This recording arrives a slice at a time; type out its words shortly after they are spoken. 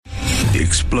the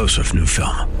explosive new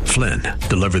film, Flynn,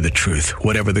 Deliver the Truth,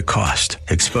 Whatever the Cost,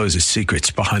 exposes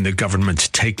secrets behind the government's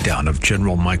takedown of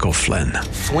General Michael Flynn.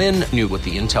 Flynn knew what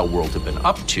the intel world had been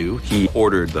up to. He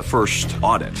ordered the first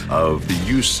audit of the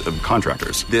use of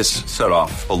contractors. This set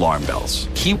off alarm bells.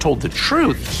 He told the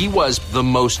truth. He was the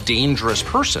most dangerous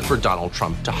person for Donald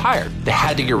Trump to hire. They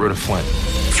had to get rid of Flynn.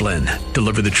 Flynn,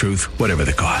 Deliver the Truth, Whatever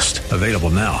the Cost. Available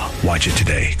now. Watch it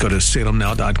today. Go to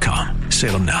salemnow.com.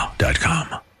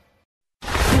 salemnow.com.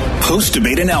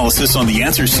 Post-debate analysis on The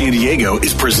Answer San Diego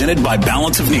is presented by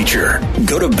Balance of Nature.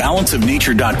 Go to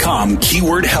balanceofnature.com,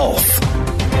 keyword health.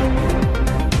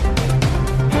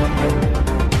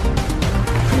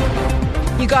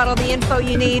 You got all the info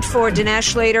you need for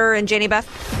Dinesh Later and Janie Beth?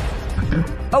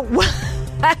 Oh,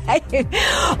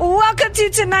 welcome to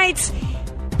tonight's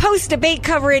post-debate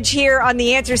coverage here on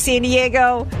The Answer San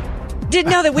Diego.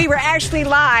 Didn't know that we were actually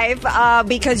live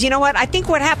because you know what? I think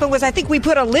what happened was we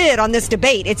put a lid on this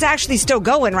debate. It's actually still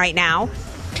going right now.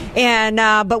 And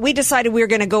but we decided we were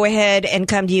going to go ahead and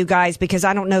come to you guys because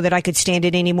I don't know that I could stand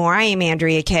it anymore. I am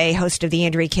Andrea Kaye, host of the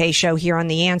Andrea Kaye Show here on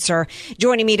The Answer.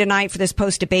 Joining me tonight for this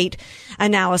post-debate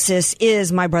analysis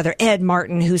is my brother Ed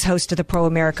Martin, who's host of the Pro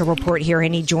America Report here,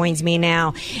 and he joins me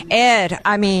now. Ed,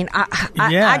 I mean,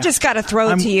 I just got to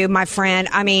throw it to you, my friend.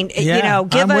 I mean, you know,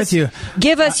 give us your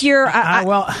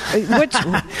what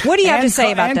do you have to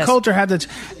say about this?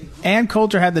 Ann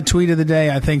Coulter had the tweet of the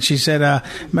day. I think she said,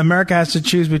 America has to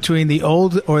choose between the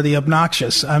old or the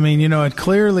obnoxious. I mean, you know, it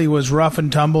clearly was rough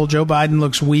and tumble. Joe Biden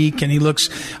looks weak and he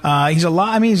looks, he's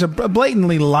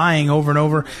blatantly lying over and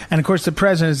over. And of course, the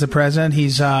president is the president.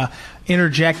 He's,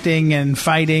 interjecting and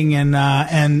fighting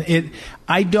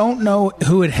I don't know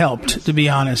who it helped, to be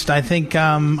honest. I think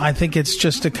it's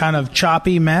just a kind of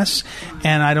choppy mess,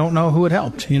 and I don't know who it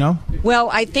helped, you know? Well,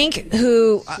 I think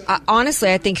who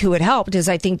it helped is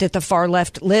I think that the far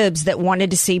left libs that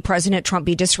wanted to see President Trump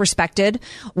be disrespected,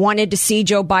 wanted to see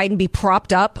Joe Biden be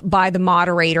propped up by the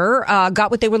moderator,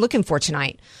 got what they were looking for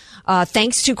tonight.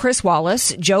 Thanks to Chris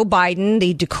Wallace, Joe Biden,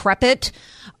 the decrepit,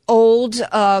 old,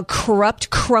 corrupt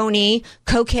crony,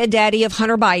 cokehead daddy of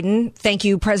Hunter Biden. Thank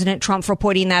you, President Trump, for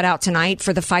pointing that out tonight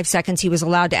for the 5 seconds he was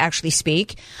allowed to actually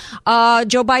speak.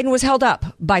 Joe Biden was held up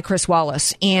by Chris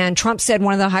Wallace. And Trump said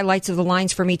one of the highlights of the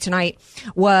lines for me tonight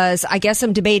was, I guess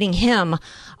I'm debating him,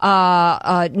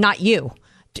 not you.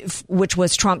 Which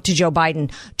was Trump to Joe Biden.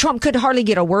 Trump could hardly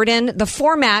get a word in. The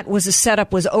format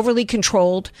was overly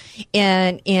controlled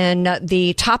in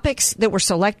the topics that were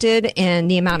selected and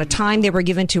the amount of time they were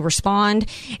given to respond.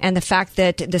 And the fact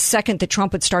that the second that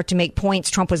Trump would start to make points,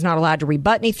 Trump was not allowed to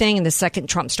rebut anything. And the second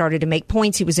Trump started to make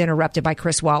points, he was interrupted by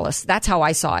Chris Wallace. That's how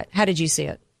I saw it. How did you see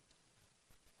it?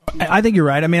 I think you're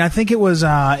right. I mean, I think it was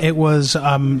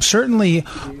certainly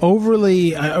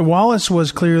overly. Wallace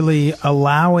was clearly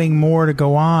allowing more to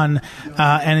go on,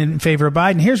 and in favor of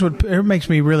Biden. Here's what makes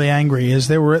me really angry: is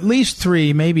there were at least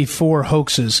 3, maybe 4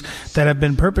 hoaxes that have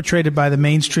been perpetrated by the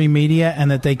mainstream media,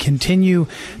 and that they continue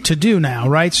to do now.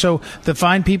 Right? So the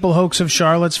Fine People hoax of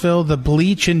Charlottesville, the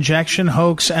bleach injection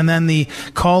hoax, and then the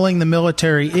calling the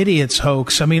military idiots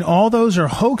hoax. I mean, all those are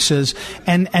hoaxes,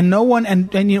 and no one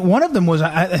and you know, one of them was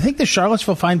I think the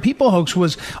Charlottesville Fine People hoax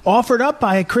was offered up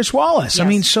by Chris Wallace. Yes. I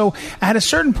mean, so at a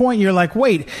certain point, you're like,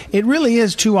 wait, it really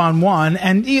is 2-on-1.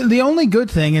 And the only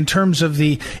good thing in terms of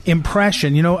the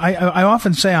impression, you know, I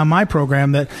often say on my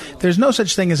program that there's no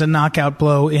such thing as a knockout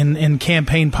blow in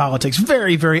campaign politics.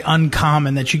 Very, very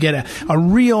uncommon that you get a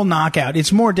real knockout.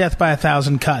 It's more death by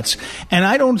 1,000 cuts. And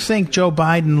I don't think Joe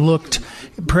Biden looked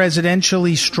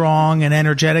presidentially strong and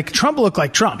energetic. Trump looked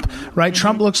like Trump, right? Mm-hmm.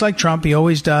 Trump looks like Trump. He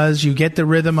always does. You get the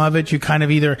rhythm of it. You kind of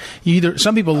either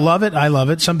some people love it. I love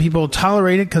it. Some people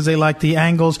tolerate it because they like the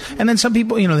angles. And then some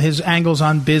people, you know, his angles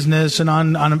on business and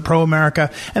on pro-America.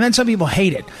 And then some people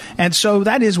hate it. And so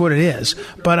that is what it is.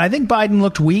 But I think Biden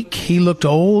looked weak. He looked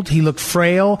old. He looked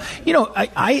frail. You know,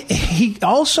 he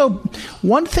also,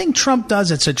 one thing Trump does,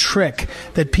 it's a trick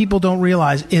that people don't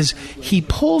realize, is he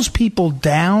pulls people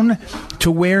down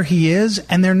to where he is,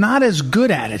 and they're not as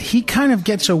good at it. He kind of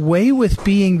gets away with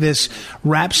being this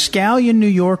rapscallion New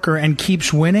Yorker and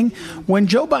keeps winning. When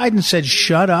Joe Biden said,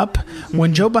 shut up,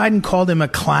 when Joe Biden called him a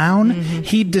clown,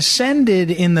 he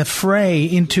descended in the fray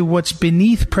into what's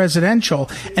beneath presidential,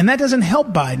 and that doesn't help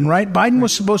Biden, right? Biden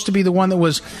was supposed to be the one that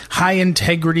was high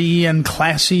integrity and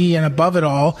classy and above it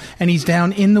all, and he's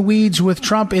down in the weeds with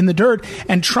Trump in the dirt,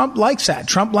 and Trump likes that.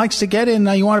 Trump likes to get in.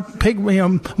 You want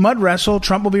to mud wrestle,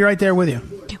 Trump will be right there with you.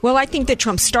 Well, I think that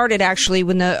Trump started actually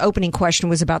when the opening question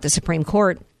was about the Supreme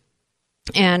Court.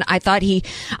 And I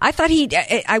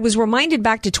was reminded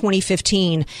back to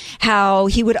 2015 how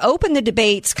he would open the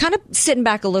debates kind of sitting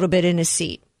back a little bit in his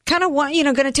seat, kind of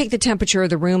going to take the temperature of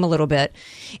the room a little bit.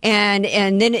 And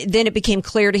then it became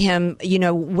clear to him,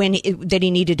 that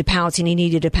he needed to pounce, and he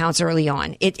needed to pounce early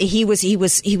on. He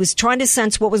was trying to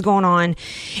sense what was going on.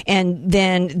 And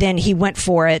then he went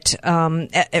for it,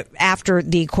 after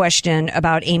the question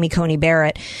about Amy Coney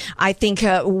Barrett. I think,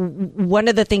 one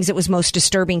of the things that was most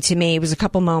disturbing to me was a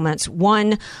couple moments.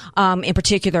 One, in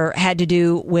particular, had to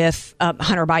do with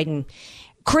Hunter Biden.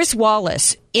 Chris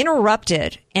Wallace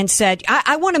interrupted and said,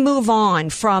 I want to move on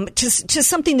to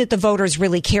something that the voters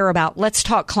really care about. Let's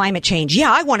talk climate change.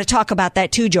 Yeah, I want to talk about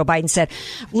that too, Joe Biden said.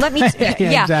 Let me,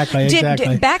 yeah,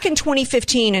 exactly. Back in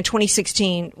 2015 and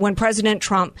 2016, when President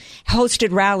Trump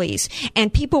hosted rallies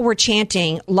and people were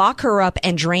chanting, lock her up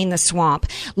and drain the swamp.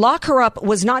 Lock her up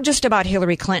was not just about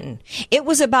Hillary Clinton. It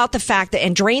was about the fact that,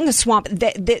 and drain the swamp,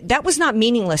 that was not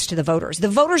meaningless to the voters. The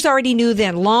voters already knew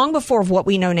then, long before what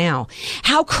we know now,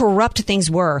 how corrupt things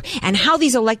were. And how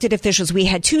these elected officials, we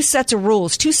had two sets of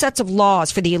rules, two sets of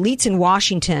laws for the elites in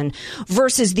Washington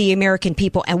versus the American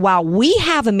people. And while we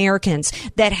have Americans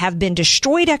that have been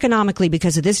destroyed economically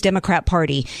because of this Democrat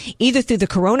Party, either through the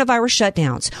coronavirus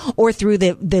shutdowns or through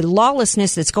the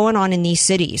lawlessness that's going on in these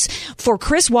cities, for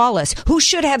Chris Wallace, who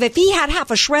should have, if he had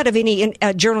half a shred of any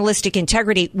journalistic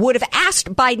integrity, would have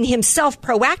asked Biden himself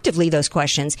proactively those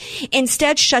questions,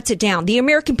 instead shuts it down. The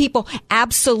American people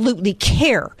absolutely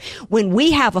care when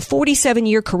we have a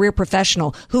 47-year career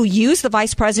professional who used the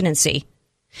vice presidency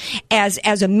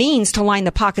as a means to line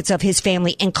the pockets of his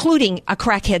family, including a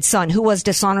crackhead son who was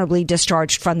dishonorably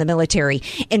discharged from the military.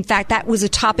 In fact, that was a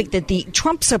topic that the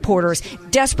Trump supporters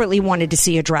desperately wanted to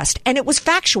see addressed, and it was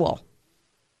factual.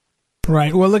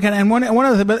 Right. Well, look, and one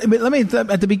of the, but let me,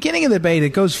 at the beginning of the debate, it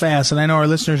goes fast, and I know our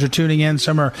listeners are tuning in.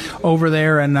 Some are over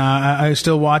there, and I'm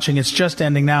still watching. It's just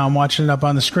ending now. I'm watching it up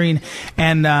on the screen, but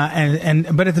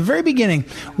at the very beginning,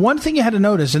 one thing you had to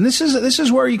notice, and this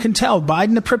is where you can tell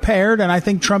Biden prepared, and I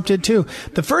think Trump did too.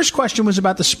 The first question was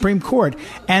about the Supreme Court,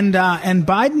 and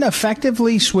Biden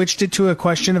effectively switched it to a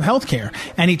question of health care,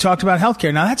 and he talked about health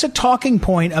care. Now, that's a talking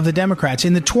point of the Democrats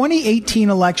in the 2018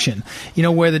 election.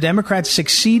 Where the Democrats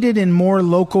succeeded in more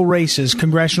local races,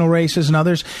 congressional races and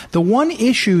others, the one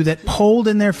issue that polled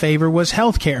in their favor was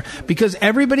health care, because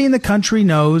everybody in the country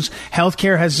knows health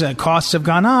care has costs have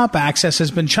gone up, access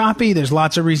has been choppy, there's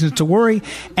lots of reasons to worry,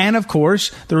 and of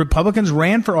course the Republicans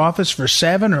ran for office for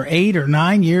 7 or 8 or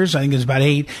 9 years, I think it was about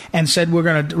 8, and said we're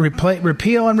going to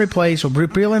repeal and replace,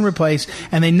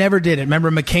 and they never did it.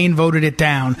 Remember, McCain voted it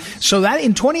down. So that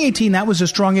in 2018, that was a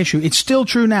strong issue. It's still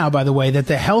true now, by the way, that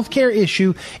the health care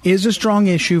issue is a strong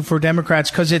issue for Democrats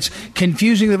because it's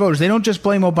confusing the voters. They don't just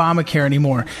blame Obamacare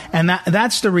anymore, and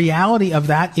that's the reality of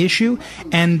that issue.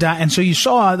 And so you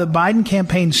saw the Biden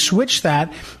campaign switch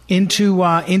that into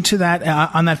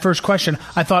that on that first question.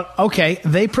 I thought, okay,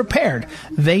 they prepared.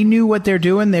 They knew what they're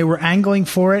doing. They were angling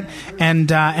for it, and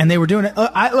they were doing it.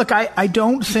 I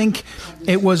don't think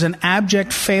it was an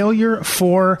abject failure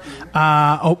for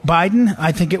Biden.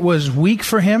 I think it was weak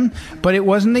for him, but it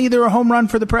wasn't either a home run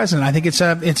for the president. I think it's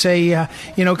a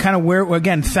kind of where,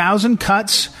 again, 1,000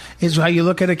 cuts is how you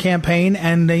look at a campaign,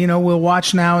 and we'll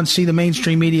watch now and see the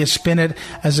mainstream media spin it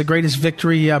as the greatest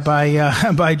victory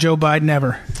by Joe Biden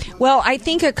ever. Well, I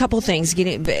think a couple things.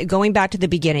 Going back to the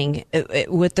beginning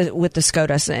with the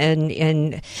SCOTUS,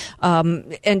 and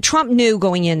Trump knew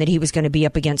going in that he was going to be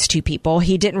up against two people.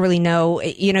 He didn't really know.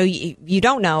 You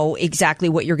don't know exactly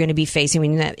what you're going to be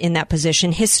facing in that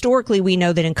position. Historically, we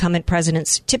know that incumbent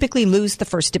presidents typically lose the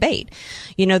first debate.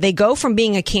 They go from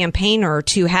being a campaigner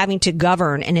to having to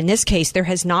govern, and in this case, there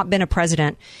has not been a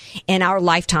president in our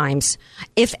lifetimes,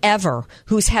 if ever,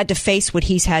 who's had to face what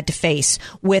he's had to face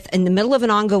in the middle of an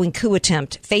ongoing coup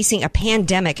attempt, facing a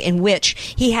pandemic in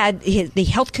which he had the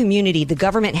health community, the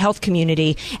government health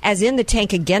community, as in the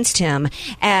tank against him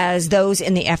as those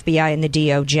in the FBI and the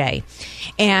DOJ.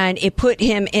 And it put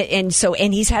him and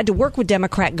he's had to work with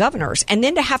Democrat governors, and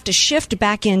then to have to shift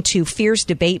back into fierce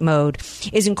debate mode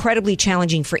is incredibly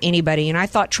challenging for anybody. And I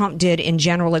thought Trump did in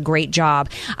general a great job.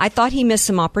 I thought he missed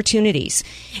some opportunities,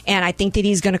 and I think that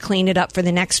he's going to clean it up for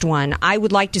the next one. I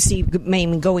would like to see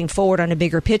going forward on a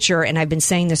bigger picture, and I've been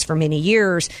saying this for many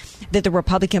years, that the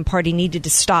Republican Party needed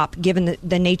to stop, given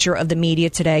the nature of the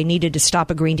media today, needed to stop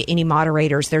agreeing to any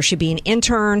moderators. There should be an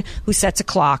intern who sets a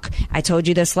clock. I told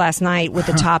you this last night with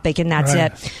the topic, and that's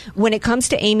right. It. When it comes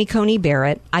to Amy Coney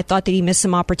Barrett, I thought that he missed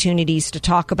some opportunities to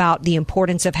talk about the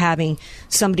importance of having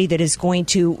somebody that is going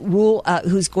to rule,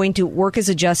 who's going to work as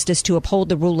a justice to uphold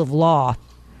the rule of law,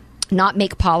 not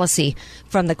make policy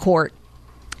from the court.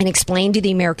 and explain to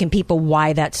the American people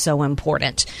why that's so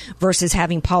important versus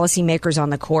having policymakers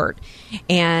on the court.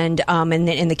 And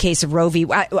in the case of Roe v.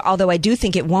 Although I do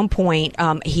think at one point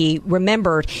he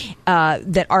remembered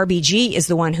that RBG is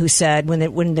the one who said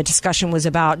when the discussion was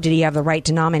about did he have the right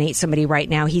to nominate somebody right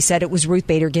now, he said it was Ruth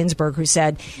Bader Ginsburg who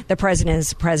said the president is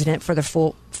the president for the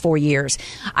full 4 years.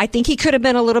 I think he could have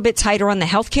been a little bit tighter on the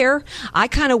health care. I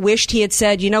kind of wished he had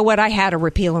said, you know what, I had a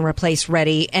repeal and replace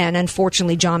ready, and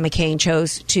unfortunately John McCain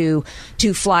chose to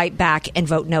fly back and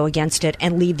vote no against it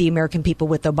and leave the American people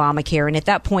with Obamacare. And at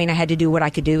that point, I had to do what I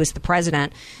could do as the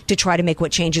president to try to make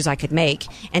what changes I could make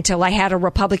until I had a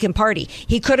Republican Party.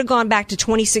 He could have gone back to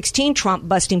 2016 Trump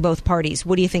busting both parties.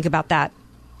 What do you think about that?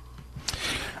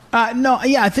 No,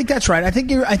 yeah, I think that's right. I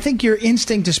think your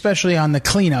instinct, especially on the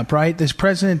cleanup, right? This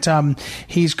president,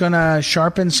 he's going to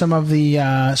sharpen some of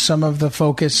the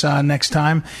focus next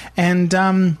time, and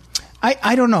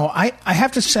I don't know. I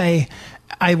have to say,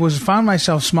 I found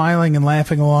myself smiling and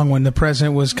laughing along when the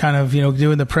president was kind of,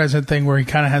 doing the president thing where he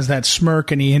kind of has that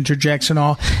smirk and he interjects and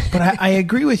all. But I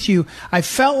agree with you. I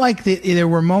felt like there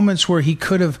were moments where he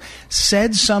could have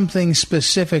said something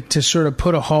specific to sort of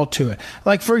put a halt to it.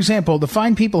 Like, for example, the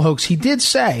Fine People hoax, he did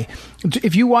say,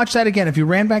 if you watch that again, if you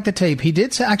ran back the tape, he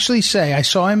did actually say, I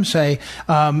saw him say,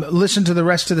 listen to the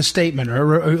rest of the statement,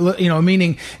 or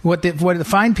meaning what the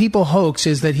Fine People hoax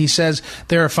is that he says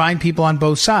there are fine people on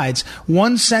both sides.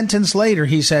 One sentence later,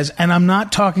 he says, and I'm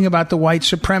not talking about the white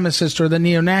supremacists or the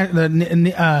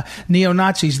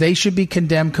neo-Nazis. They should be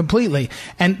condemned completely.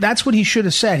 And that's what he should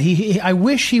have said. I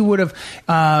wish he would have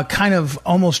kind of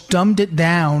almost dumbed it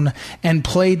down and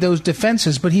played those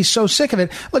defenses, but he's so sick of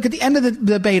it. Look, at the end of the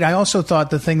debate, I also thought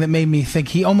the thing that made me think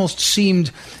he almost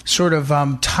seemed sort of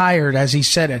tired as he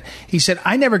said it. He said,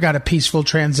 I never got a peaceful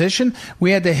transition.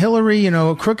 We had the Hillary,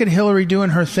 crooked Hillary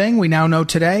doing her thing. We now know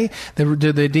today the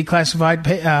declassified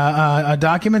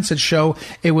documents that show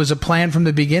it was a plan from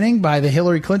the beginning by the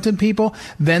Hillary Clinton people.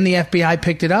 Then the FBI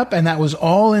picked it up, and that was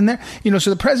all in there. So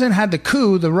the president had the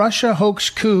coup, the Russia hoax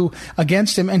coup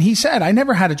against him, and he said, I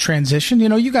never had a transition.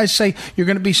 You guys say you're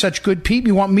going to be such good people.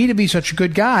 You want me to be such a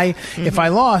good guy if I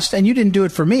lost, and you didn't do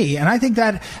it for me. And I think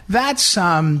that's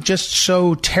just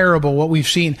so terrible what we've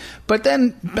seen. But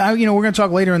then, we're going to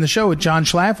talk later in the show with John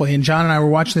Schlafly, and John and I were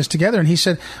watching this together, and he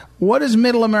said, what does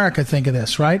Middle America think of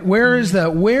this? Right? Where is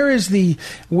the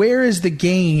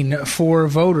gain for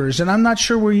voters? And I'm not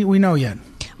sure we know yet.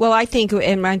 Well, I think,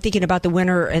 and I'm thinking about the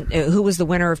winner, who was the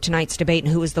winner of tonight's debate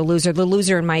and who was the loser. The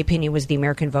loser, in my opinion, was the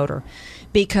American voter,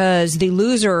 because the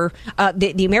loser,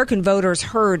 the American voters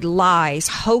heard lies,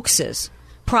 hoaxes,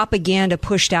 propaganda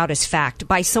pushed out as fact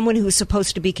by someone who's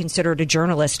supposed to be considered a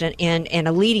journalist and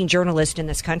a leading journalist in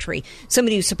this country,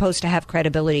 somebody who's supposed to have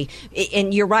credibility.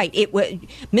 And you're right.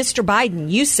 Mr.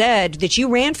 Biden, you said that you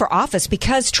ran for office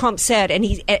because Trump said, and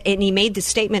he made the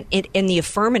statement in the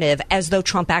affirmative as though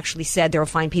Trump actually said there are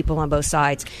fine people on both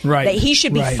sides. Right. That he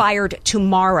should be fired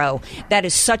tomorrow. That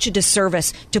is such a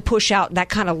disservice to push out that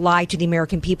kind of lie to the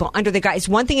American people under the guise. It's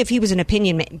one thing if he was an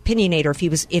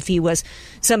opinionator, if he was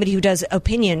somebody who does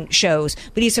opinion shows,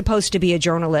 but he's supposed to be a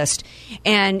journalist.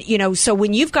 And, so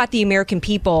when you've got the American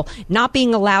people not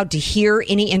being allowed to hear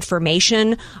any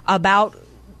information about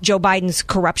Joe Biden's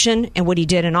corruption and what he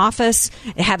did in office,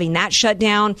 having that shut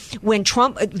down, when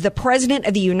Trump, the president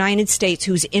of the United States,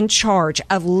 who's in charge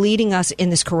of leading us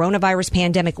in this coronavirus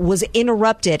pandemic, was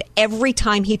interrupted every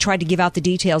time he tried to give out the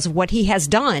details of what he has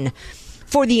done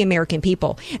for the American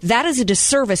people. That is a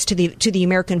disservice to the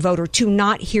American voter to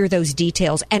not hear those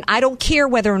details. And I don't care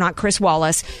whether or not Chris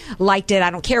Wallace liked it. I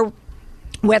don't care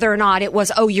whether or not it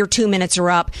was, your 2 minutes are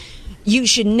up. You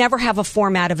should never have a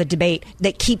format of a debate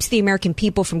that keeps the American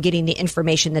people from getting the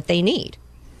information that they need.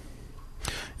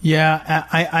 Yeah,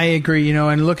 I agree. And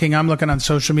I'm looking on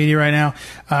social media right now.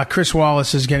 Chris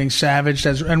Wallace is getting savaged,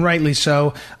 and rightly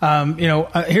so.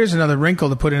 Here's another wrinkle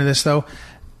to put into this, though.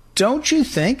 Don't you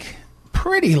think,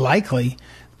 pretty likely,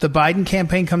 the Biden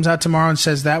campaign comes out tomorrow and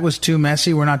says that was too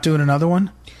messy, we're not doing another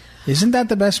one? Isn't that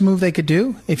the best move they could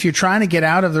do? If you're trying to get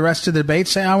out of the rest of the debate,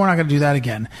 say, we're not going to do that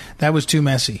again. That was too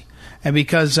messy. And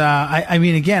because, he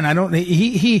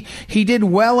did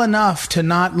well enough to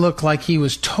not look like he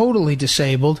was totally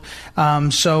disabled.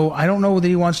 So I don't know that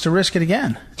he wants to risk it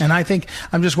again. And I think,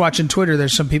 I'm just watching Twitter,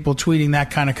 there's some people tweeting that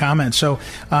kind of comment. So,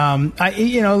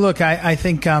 I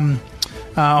think,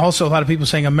 Also, a lot of people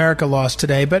saying America lost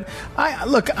today. But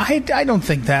I don't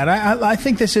think that. I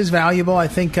think this is valuable. I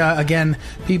think, again,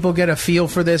 people get a feel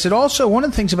for this. It also, one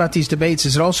of the things about these debates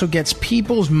is it also gets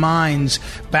people's minds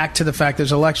back to the fact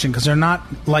there's an election, because they're not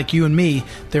like you and me.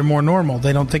 They're more normal.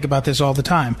 They don't think about this all the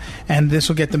time. And this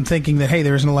will get them thinking that, hey,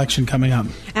 there's an election coming up.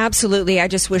 Absolutely. I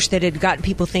just wish that it had gotten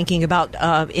people thinking about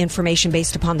information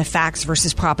based upon the facts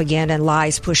versus propaganda and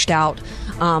lies pushed out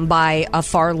by a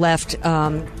far left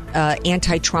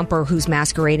anti-Trumper who's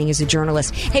masquerading as a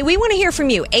journalist. Hey, we want to hear from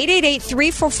you.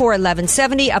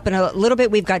 888-344-1170. Up in a little bit,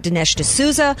 we've got Dinesh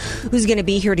D'Souza, who's going to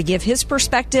be here to give his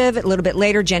perspective. A little bit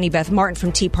later, Jenny Beth Martin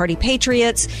from Tea Party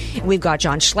Patriots. We've got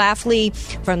John Schlafly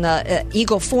from the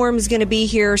Eagle Forum is going to be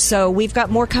here. So we've got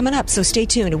more coming up. So stay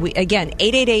tuned. Again,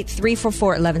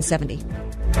 888-344-1170.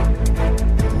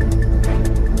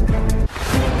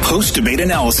 Post-debate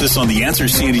analysis on The Answer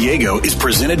San Diego is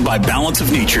presented by Balance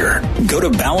of Nature. Go to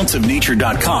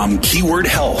balanceofnature.com, keyword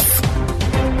health.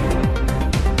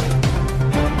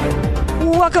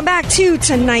 Welcome back to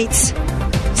tonight's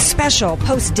special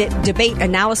post-debate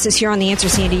analysis here on The Answer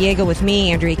San Diego with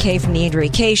me, Andrea Kaye from The Andrea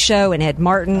Kaye Show, and Ed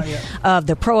Martin of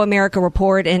the Pro America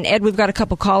Report. And Ed, we've got a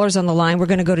couple callers on the line. We're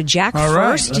going to go to Jack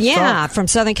first. From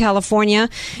Southern California.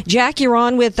 Jack, you're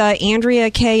on with Andrea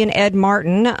Kaye and Ed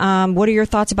Martin. What are your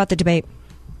thoughts about the debate?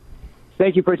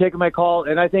 Thank you for taking my call.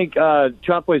 And I think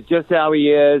Trump was just how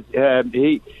he is.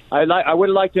 I would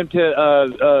have liked him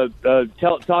to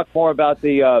talk more about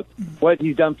the what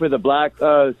he's done for the black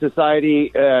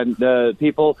society and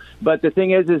people. But the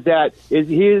thing is that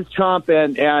he is Trump,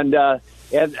 and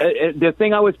the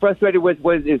thing I was frustrated with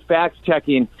was his fact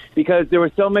checking, because there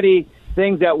were so many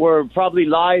things that were probably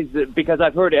lies, because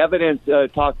I've heard evidence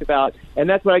talked about, and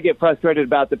that's what I get frustrated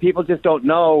about. The people just don't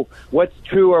know what's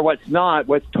true or what's not,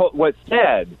 what's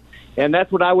said. And that's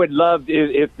what I would love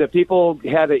if the people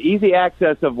had an easy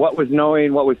access of what was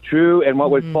knowing, what was true, and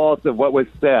what was false of what was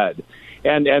said.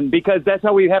 And because that's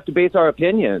how we have to base our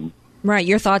opinion. Right.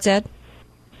 Your thoughts, Ed?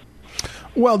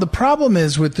 Well, the problem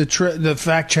is with the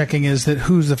fact checking is that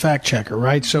who's the fact checker,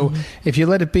 right? So if you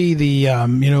let it be the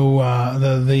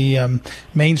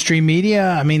mainstream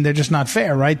media, I mean, they're just not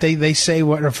fair, right? They say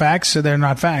what are facts, so they're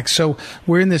not facts. So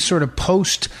we're in this sort of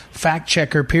post fact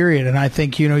checker period, and I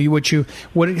think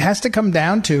what it has to come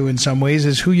down to in some ways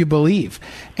is who you believe,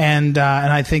 and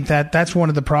I think that's one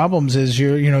of the problems is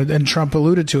and Trump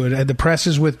alluded to it. The press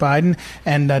is with Biden,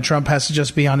 and Trump has to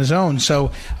just be on his own.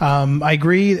 So I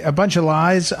agree, a bunch of lies.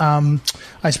 I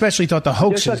especially thought the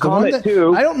hoaxes. Just a comment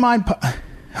too. I don't mind.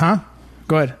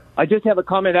 Go ahead. I just have a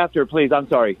comment after, please. I'm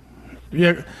sorry.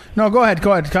 Yeah. No, go ahead.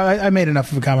 I made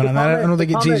enough of a comment on that. I don't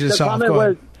think it's easy to solve. Go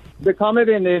ahead. The comment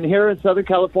in here in Southern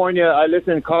California, I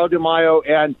listened to Carl DeMaio,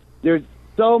 and there's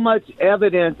so much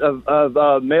evidence of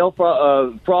mail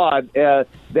fraud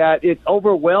that it's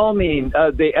overwhelming,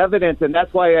 the evidence, and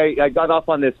that's why I got off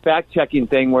on this fact-checking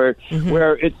thing where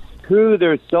it's true.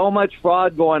 There's so much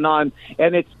fraud going on,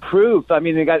 and it's proof. I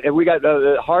mean, we got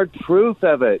hard proof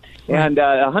of it, and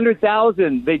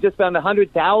 100,000. They just found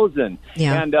 100,000,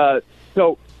 and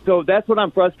so that's what I'm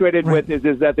frustrated with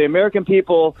is that the American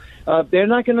people, they're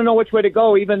not going to know which way to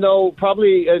go, even though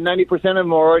probably 90% of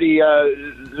them already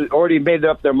made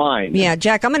up their mind. Yeah,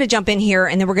 Jack, I'm going to jump in here,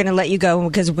 and then we're going to let you go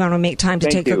because we're going to make time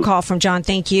to take a call from John.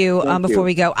 Thank you. Before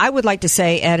we go, I would like to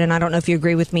say, Ed, and I don't know if you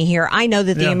agree with me here, I know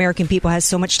that the American people has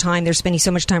so much time. They're spending so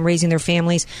much time raising their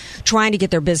families, trying to get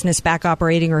their business back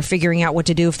operating or figuring out what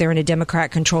to do if they're in a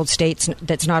Democrat-controlled state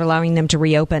that's not allowing them to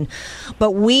reopen.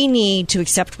 But we need to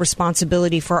accept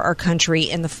responsibility for our country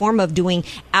in the form of doing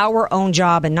our own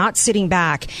job and not sitting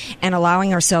back and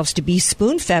allowing ourselves to be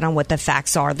spoon-fed on what the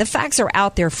facts are. The facts are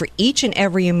out there for each and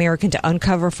every American to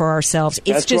uncover for ourselves.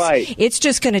 It's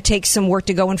just going to take some work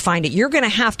to go and find it. You're going to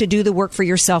have to do the work for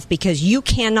yourself because you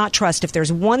cannot trust. If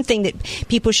there's one thing that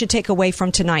people should take away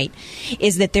from tonight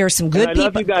is that there are some good people. I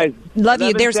love you guys. Love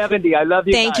you. There's 70. I love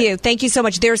you. Thank you. Thank you so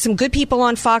much. There's some good people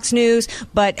on Fox News,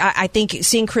 but I think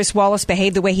seeing Chris Wallace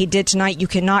behave the way he did tonight, you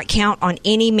cannot count on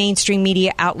any mainstream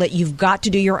media outlet. You've got to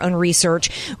do your own research.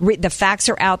 The facts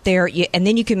are out there, and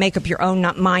then you can make up your own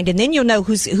mind, and then you'll know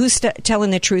who's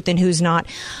telling the truth and who's not.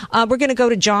 We're going to go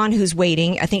to John, who's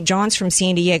waiting. I think John's from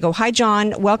San Diego. Hi,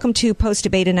 John. Welcome to Post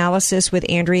Debate Analysis with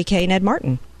Andrea Kaye and Ed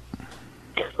Martin.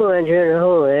 Hello, Andrea.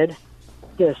 Hello, Ed.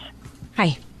 Yes.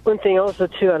 Hi. One thing also,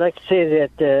 too, I'd like to say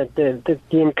that the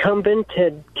incumbent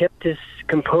had kept his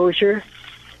composure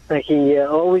like he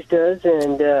always does,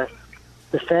 and the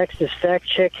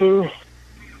fact-checking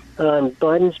on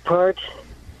Biden's part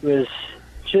was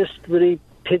just really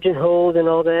pigeonholed and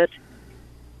all that.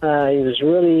 He was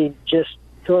really just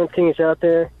throwing things out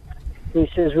there. He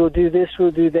says, we'll do this,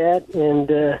 we'll do that,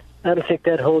 and I don't think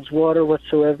that holds water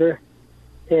whatsoever.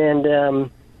 And,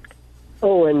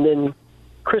 and then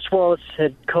Chris Wallace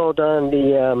had called on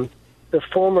the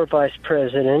former vice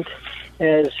president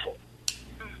as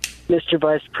Mr.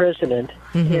 Vice President,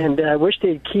 and I wish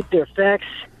they'd keep their facts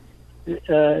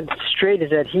straight,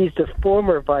 is that he's the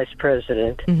former vice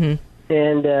president.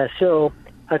 And so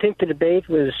I think the debate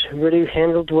was really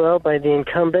handled well by the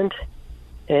incumbent,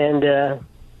 and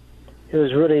it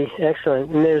was really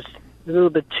excellent. And there's a little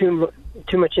bit too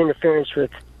much interference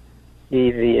with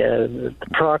the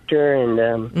proctor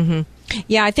and.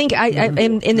 Yeah, I think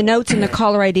in the notes in the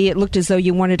caller ID, it looked as though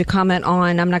you wanted to comment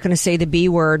on, I'm not going to say the B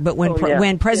word, but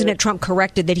when President Trump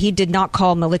corrected that he did not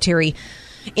call the military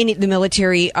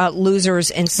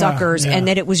losers and suckers, and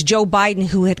that it was Joe Biden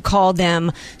who had called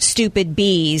them stupid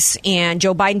bees, and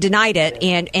Joe Biden denied it.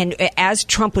 And as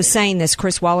Trump was saying this,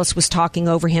 Chris Wallace was talking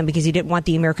over him because he didn't want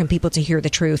the American people to hear the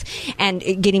truth. And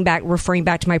referring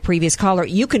back to my previous caller,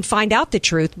 you can find out the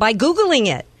truth by Googling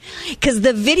it. Because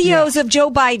the videos of Joe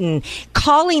Biden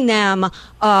calling them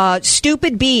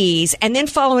stupid bees and then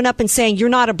following up and saying you're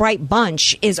not a bright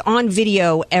bunch is on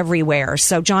video everywhere.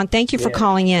 So, John, thank you for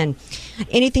calling in.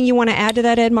 Anything you want to add to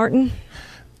that, Ed Martin?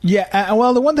 Yeah,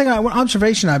 well, the one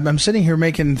observation, I'm sitting here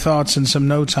making thoughts and some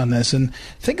notes on this. And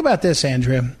think about this,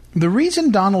 Andrea. The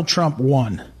reason Donald Trump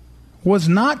won was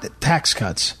not tax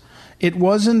cuts. It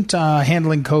wasn't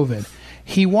handling COVID.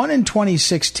 He won in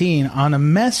 2016 on a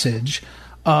message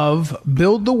of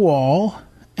build the wall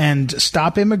and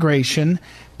stop immigration,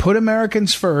 put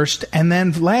Americans first, and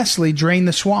then lastly, drain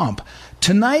the swamp.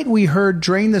 Tonight we heard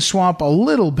drain the swamp a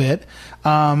little bit,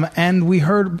 and we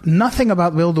heard nothing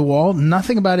about build the wall,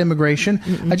 nothing about immigration.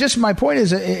 My point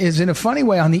is in a funny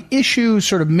way on the issue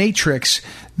sort of matrix.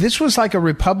 This was like a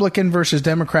Republican versus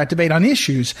Democrat debate on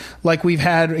issues like we've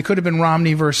had. It could have been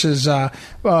Romney versus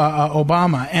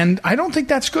Obama, and I don't think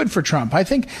that's good for Trump. I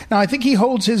think he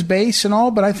holds his base and all,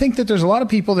 but I think that there's a lot of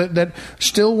people that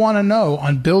still want to know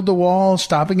on build the wall,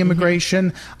 stopping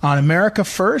immigration, on America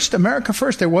First. America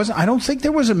First. I don't think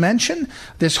there was a mention.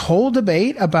 This whole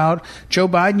debate about Joe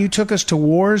Biden, you took us to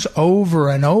wars over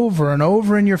and over and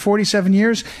over in your 47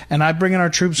 years, and I'm bringing our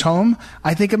troops home.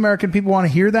 I think American people want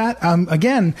to hear that.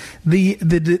 Again,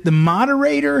 the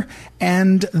moderator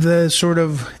and the sort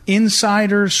of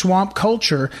insider swamp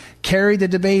culture carried the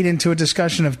debate into a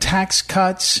discussion of tax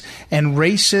cuts and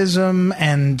racism,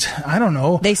 and I don't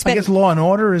know. I guess law and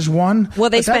order is one.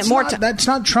 Well, they spent more time. That's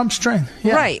not Trump's strength.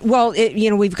 Yeah. Right. Well,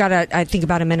 we've got, I think,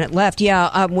 about a minute left.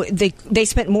 Yeah. They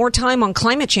spent more time on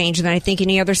climate change than I think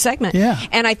any other segment. Yeah.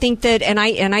 And I think that, and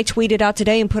I tweeted out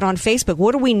today and put on Facebook,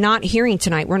 what are we not hearing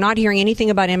tonight? We're not hearing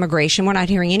anything about immigration. We're not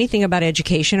hearing anything about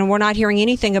education, and we're not hearing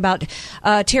anything about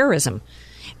terrorism.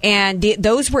 And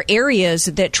those were areas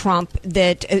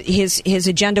that his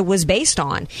agenda was based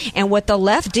on. And what the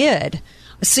left did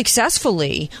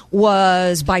successfully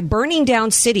was by burning down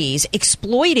cities,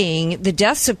 exploiting the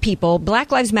deaths of people.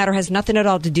 Black Lives Matter has nothing at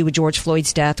all to do with George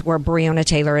Floyd's death or Breonna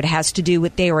Taylor. It has to do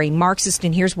with they are a Marxist,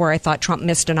 and here's where I thought Trump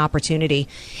missed an opportunity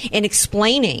in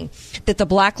explaining that the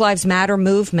Black Lives Matter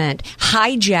movement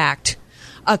hijacked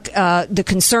the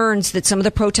concerns that some of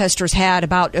the protesters had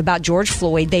about George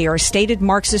Floyd. They are a stated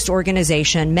Marxist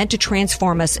organization meant to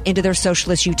transform us into their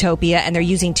socialist utopia, and they're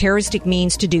using terroristic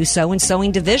means to do so and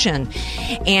sowing division.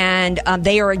 And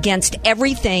they are against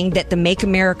everything that the Make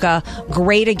America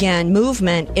Great Again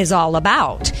movement is all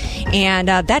about. And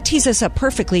that tees us up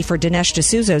perfectly for Dinesh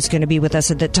D'Souza, who's going to be with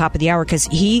us at the top of the hour, because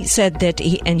he said that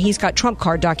he's got Trump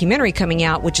Card documentary coming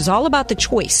out, which is all about the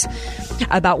choice,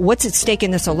 about what's at stake in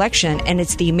this election, and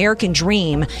it's the American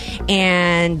dream,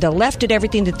 and the left did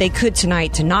everything that they could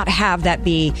tonight to not have that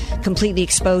be completely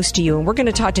exposed to you. And we're going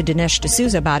to talk to Dinesh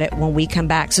D'Souza about it when we come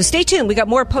back. So stay tuned. We got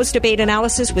more post-debate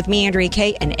analysis with me, Andrea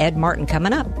Kaye, and Ed Martin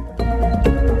coming up.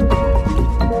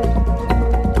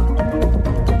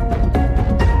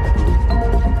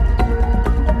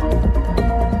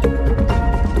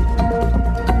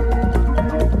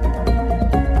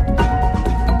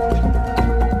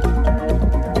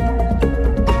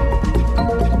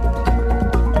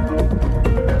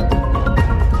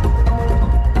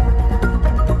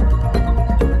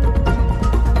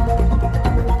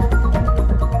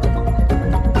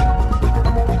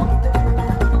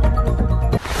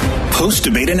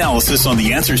 Post-debate analysis on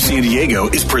The Answer San Diego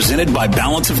is presented by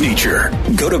Balance of Nature.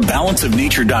 Go to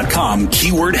balanceofnature.com,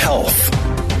 keyword health.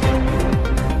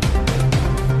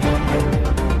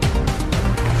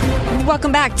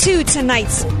 Welcome back to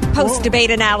tonight's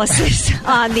post-debate analysis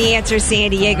on The Answer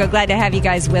San Diego. Glad to have you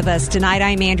guys with us tonight.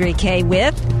 I'm Andrea Kaye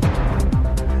with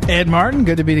Ed Martin,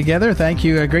 good to be together. Thank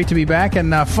you. Great to be back,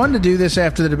 and fun to do this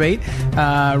after the debate.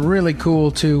 Really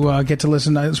cool to get to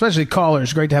listen, especially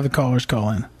callers. Great to have the callers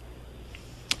call in.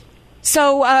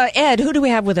 So, Ed, who do we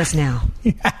have with us now?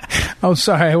 Oh,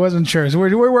 sorry, I wasn't sure. So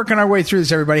we're working our way through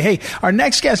this, everybody. Hey, our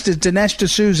next guest is Dinesh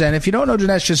D'Souza, and if you don't know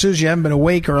Dinesh D'Souza, you haven't been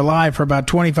awake or alive for about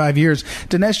 25 years.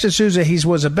 Dinesh D'Souza, he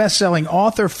was a best-selling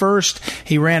author first.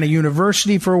 He ran a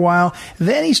university for a while.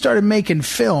 Then he started making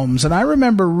films, and I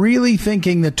remember really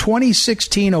thinking the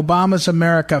 2016 Obama's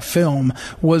America film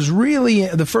was really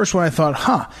the first one I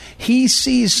thought, he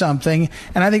sees something,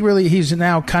 and I think really he's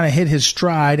now kind of hit his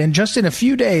stride. And just in a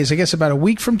few days, I guess about a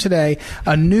week from today,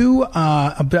 a new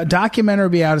documentary will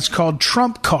be out. It's called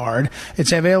Trump Card.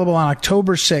 It's available on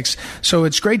October 6th. So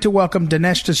it's great to welcome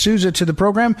Dinesh D'Souza to the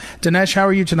program. Dinesh, how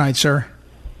are you tonight, sir?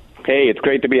 Hey, it's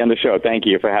great to be on the show. Thank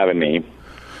you for having me.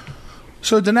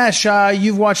 So, Dinesh,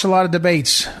 you've watched a lot of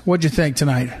debates. What'd you think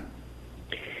tonight?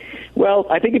 Well,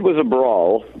 I think it was a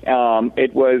brawl.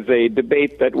 It was a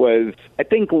debate that was, I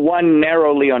think, won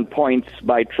narrowly on points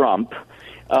by Trump.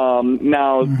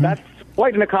 That's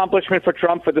quite an accomplishment for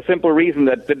Trump for the simple reason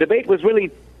that the debate was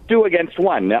really 2 against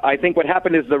 1. I think what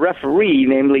happened is the referee,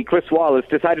 namely Chris Wallace,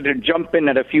 decided to jump in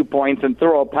at a few points and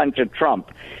throw a punch at Trump.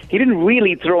 He didn't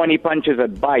really throw any punches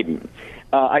at Biden.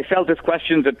 I felt his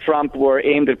questions at Trump were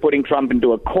aimed at putting Trump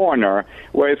into a corner,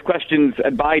 whereas questions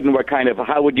at Biden were kind of,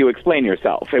 how would you explain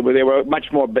yourself? They were much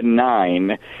more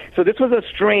benign. So this was a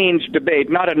strange debate,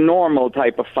 not a normal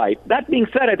type of fight. That being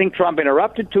said, I think Trump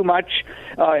interrupted too much.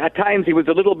 At times he was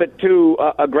a little bit too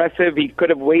aggressive. He could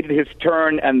have waited his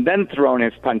turn and then thrown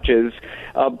his punches.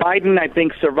 Biden, I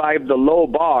think, survived the low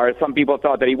bar. Some people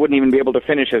thought that he wouldn't even be able to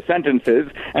finish his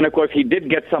sentences. And, of course, he did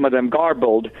get some of them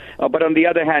garbled. But on the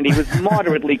other hand, he was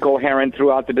moderately coherent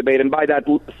throughout the debate. And by that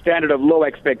standard of low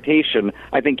expectation,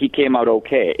 I think he came out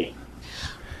okay.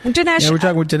 Dinesh, we're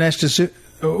talking with Dinesh D'Souza.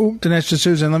 Dinesh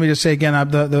D'Souza, and let me just say again,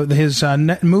 his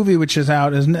movie, which is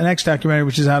out, his next documentary,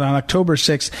 which is out on October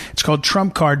 6th, it's called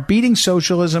Trump Card, Beating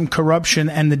Socialism, Corruption,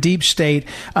 and the Deep State.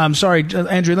 Sorry,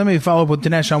 Andrew, let me follow up with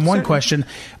Dinesh on one question.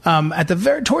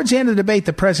 Towards the end of the debate,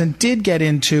 the president did get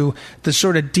into the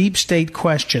sort of deep state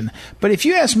question. But if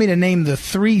you asked me to name the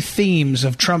 3 themes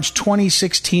of Trump's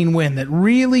 2016 win that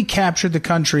really captured the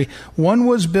country, one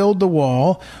was build the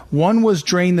wall, one was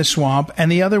drain the swamp,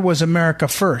 and the other was America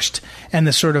first. And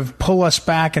the sort of pull us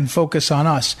back and focus on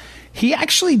us. He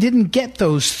actually didn't get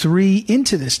those 3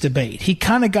 into this debate. He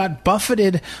kind of got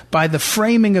buffeted by the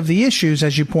framing of the issues,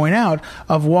 as you point out,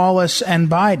 of Wallace and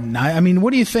Biden. I mean,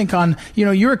 what do you think on,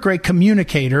 you're a great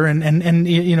communicator and in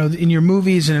your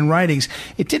movies and in writings.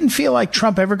 It didn't feel like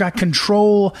Trump ever got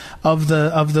control of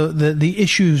the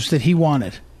issues that he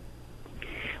wanted.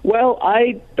 Well,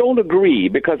 I don't agree,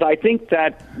 because I think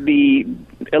that the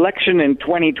election in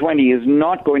 2020 is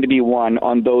not going to be won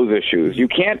on those issues. You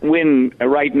can't win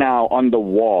right now on the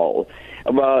wall.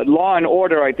 Law and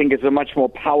order, I think, is a much more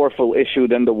powerful issue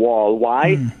than the wall.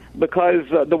 Why? Because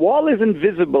the wall is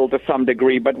invisible to some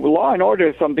degree, but law and order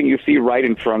is something you see right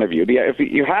in front of you. If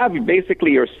you have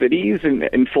basically your cities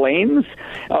in flames,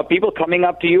 people coming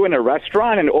up to you in a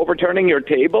restaurant and overturning your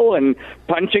table and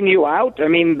punching you out, I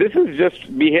mean, this is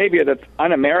just behavior that's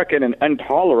un-American and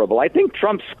intolerable. I think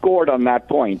Trump scored on that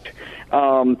point.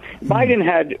 Biden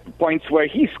had points where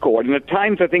he scored, and at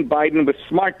times I think Biden was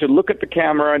smart to look at the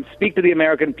camera and speak to the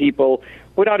American people,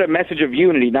 put out a message of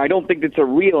unity. Now, I don't think it's a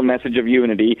real message of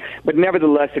unity, but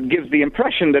nevertheless, it gives the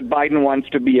impression that Biden wants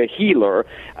to be a healer,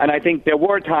 and I think there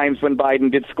were times when Biden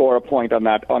did score a point on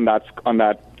that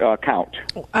count.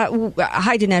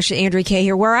 Hi, Dinesh. Andrew Kay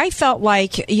here. Where I felt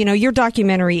like, your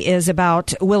documentary is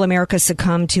about will America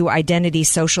succumb to identity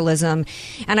socialism,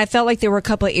 and I felt like there were a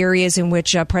couple of areas in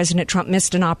which President Trump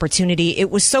missed an opportunity. It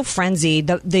was so frenzied.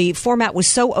 The format was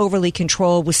so overly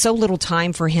controlled, with so little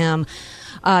time for him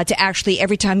to actually,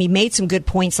 every time he made some good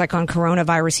points, like on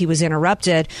coronavirus, he was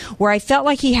interrupted, where I felt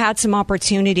like he had some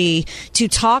opportunity to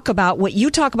talk about what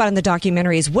you talk about in the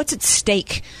documentary is what's at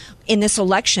stake in this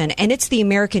election, and it's the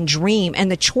American dream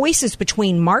and the choices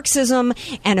between Marxism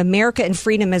and America and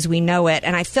freedom as we know it.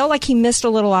 And I felt like he missed a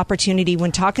little opportunity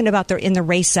when talking about in the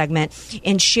race segment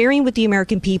and sharing with the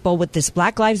American people what this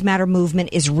Black Lives Matter movement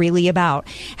is really about,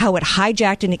 how it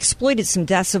hijacked and exploited some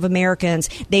deaths of Americans.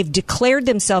 They've declared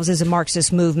themselves as a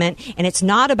Marxist movement, and it's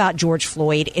not about George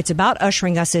Floyd. It's about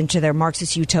ushering us into their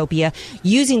Marxist utopia,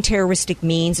 using terroristic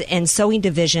means and sowing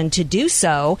division to do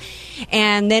so.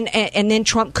 And then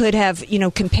Trump could have,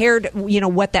 compared,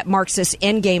 what that Marxist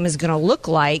endgame is going to look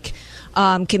like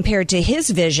compared to his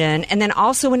vision. And then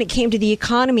also when it came to the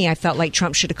economy, I felt like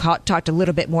Trump should have talked a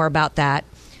little bit more about that.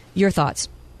 Your thoughts?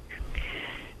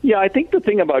 Yeah, I think the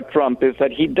thing about Trump is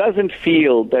that he doesn't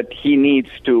feel that he needs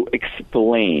to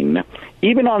explain.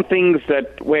 Even on things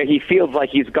that where he feels like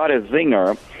he's got a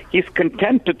zinger, he's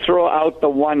content to throw out the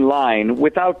one line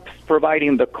without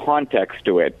providing the context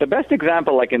to it. The best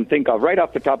example I can think of right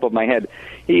off the top of my head,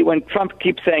 when Trump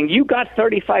keeps saying, you got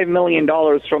 $35 million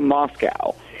from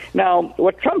Moscow. Now,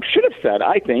 what Trump should have said,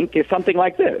 I think, is something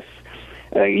like this.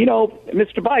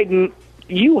 Mr. Biden,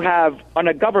 you have, on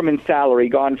a government salary,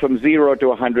 gone from $0 to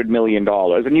 $100 million.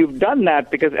 And you've done that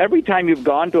because every time you've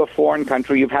gone to a foreign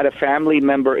country, you've had a family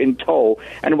member in tow.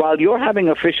 And while you're having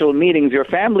official meetings, your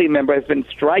family member has been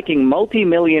striking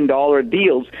multi-million-dollar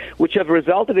deals, which have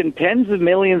resulted in tens of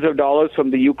millions of dollars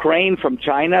from the Ukraine, from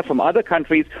China, from other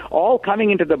countries, all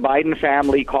coming into the Biden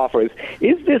family coffers.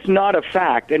 Is this not a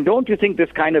fact? And don't you think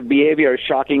this kind of behavior is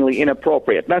shockingly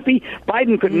inappropriate? Now, see,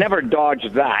 Biden could never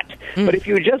dodge that. But if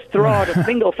you just throw out a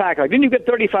single fact, like, didn't you get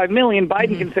 $35 million?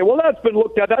 Biden can say, well, that's been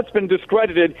looked at, that's been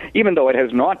discredited, even though it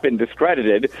has not been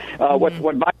discredited. What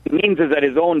Biden means is that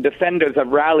his own defenders have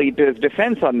rallied to his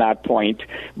defense on that point.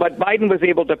 But Biden was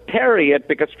able to parry it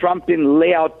because Trump didn't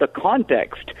lay out the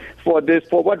context for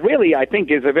what really, I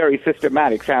think, is a very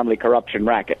systematic family corruption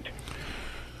racket.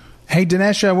 Hey,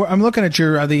 Dinesh, I'm looking at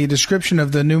the description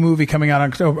of the new movie coming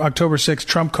out on October 6th,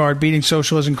 Trump Card, Beating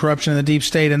Socialism, Corruption, and the Deep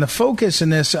State. And the focus in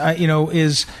this,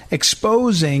 is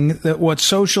exposing what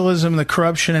socialism, the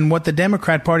corruption, and what the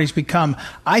Democrat Party's become.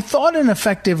 I thought an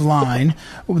effective line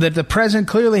that the president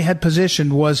clearly had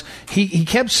positioned was he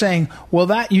kept saying, well,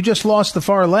 that you just lost the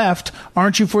far left.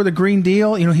 Aren't you for the Green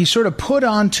Deal? He sort of put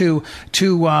onto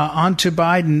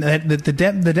Biden that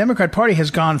the Democrat Party has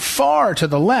gone far to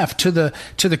the left, to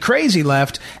the crazy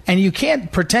left, and you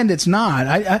can't pretend it's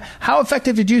not. How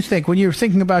effective did you think when you were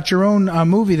thinking about your own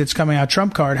movie that's coming out,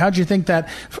 Trump Card? How did you think that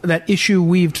issue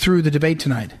weaved through the debate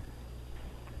tonight?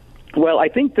 Well, I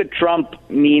think that Trump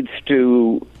needed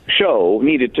to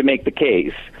make the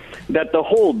case that the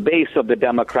whole base of the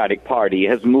Democratic Party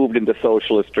has moved in the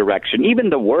socialist direction. Even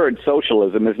the word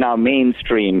socialism is now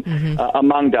mainstream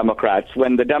among Democrats.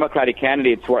 When the Democratic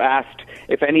candidates were asked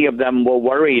if any of them were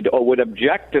worried or would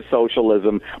object to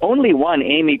socialism, only one,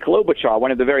 Amy Klobuchar,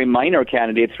 one of the very minor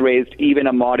candidates, raised even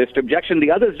a modest objection.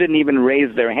 The others didn't even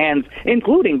raise their hands,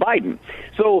 including Biden.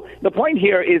 So the point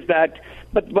here is that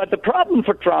But the problem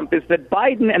for Trump is that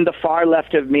Biden and the far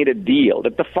left have made a deal,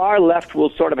 that the far left will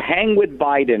sort of hang with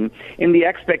Biden in the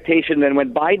expectation that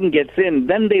when Biden gets in,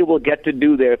 then they will get to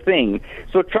do their thing.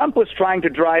 So Trump was trying to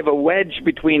drive a wedge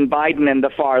between Biden and the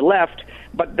far left,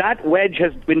 but that wedge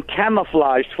has been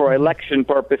camouflaged for election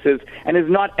purposes and is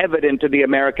not evident to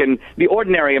the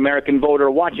ordinary American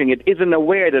voter watching it isn't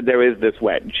aware that there is this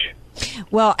wedge.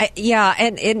 Well,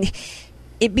 and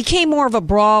it became more of a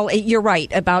brawl. You're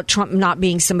right about Trump not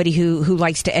being somebody who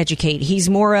likes to educate. He's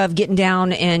more of getting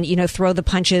down and, throw the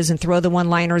punches and throw the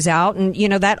one-liners out. And,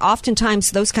 that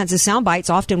oftentimes those kinds of sound bites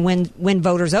often win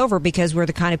voters over because we're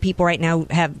the kind of people right now who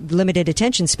have limited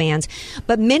attention spans.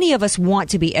 But many of us want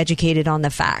to be educated on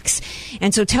the facts.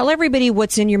 And so tell everybody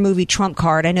what's in your movie Trump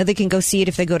Card. I know they can go see it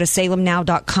if they go to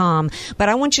salemnow.com. But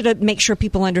I want you to make sure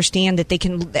people understand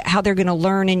that how they're going to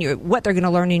learn what they're going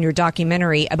to learn in your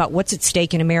documentary about what's at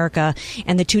stake in America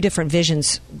and the two different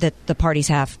visions that the parties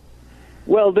have.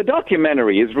 Well, the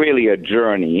documentary is really a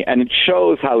journey, and it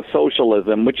shows how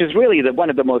socialism, which is really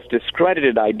one of the most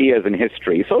discredited ideas in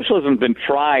history. Socialism's been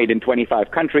tried in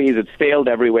 25 countries. It's failed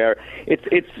everywhere.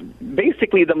 It's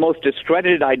basically the most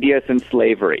discredited idea since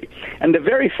slavery. And the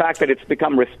very fact that it's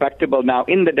become respectable now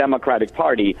in the Democratic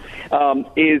Party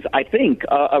is, I think,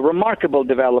 a remarkable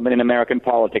development in American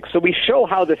politics. So we show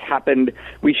how this happened.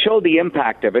 We show the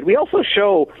impact of it. We also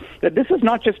show that this is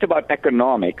not just about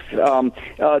economics.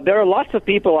 There are lots of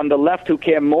people on the left who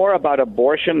care more about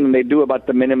abortion than they do about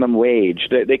the minimum wage.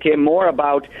 They care more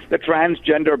about the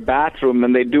transgender bathroom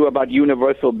than they do about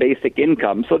universal basic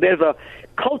income. So there's a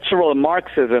cultural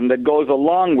Marxism that goes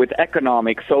along with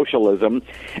economic socialism.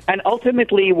 And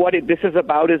ultimately what this is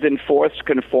about is enforced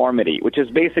conformity, which is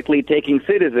basically taking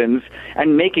citizens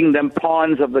and making them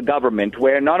pawns of the government,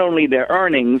 where not only their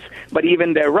earnings, but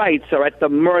even their rights are at the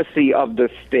mercy of the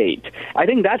state. I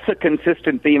think that's a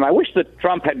consistent theme. I wish that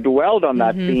Trump had dwelled on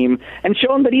that theme and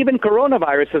shown that even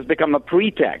coronavirus has become a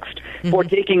pretext for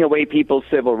taking away people's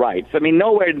civil rights. I mean,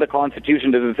 nowhere in the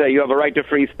Constitution does it say you have a right to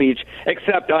free speech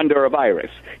except under a virus.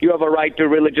 You have a right to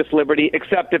religious liberty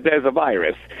except if there's a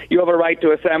virus. You have a right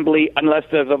to assembly unless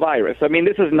there's a virus. I mean,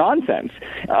 this is nonsense.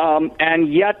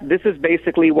 And yet this is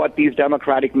basically what these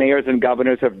Democratic mayors and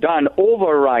governors have done,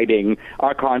 overriding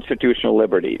our constitutional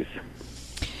liberties.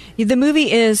 The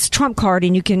movie is Trump Card,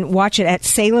 and you can watch it at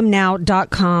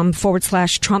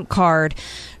salemnow.com/Trump Card.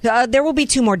 There will be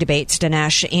 2 more debates,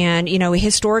 Dinesh. And,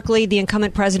 historically, the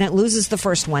incumbent president loses the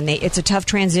first one. It's a tough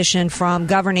transition from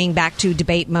governing back to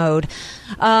debate mode.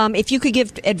 If you could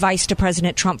give advice to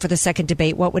President Trump for the second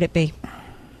debate, what would it be?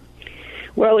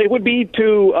 Well, it would be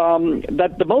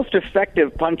that the most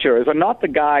effective punchers are not the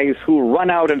guys who run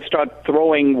out and start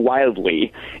throwing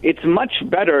wildly. It's much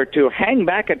better to hang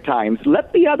back at times,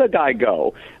 let the other guy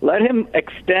go, let him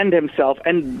extend himself,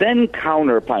 and then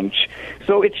counterpunch.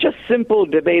 So it's just simple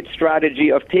debate strategy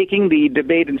of taking the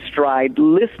debate in stride,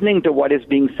 listening to what is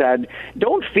being said.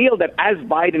 Don't feel that as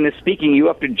Biden is speaking, you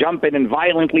have to jump in and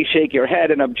violently shake your head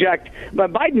and object.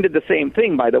 But Biden did the same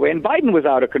thing, by the way, and Biden was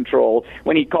out of control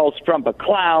when he calls Trump a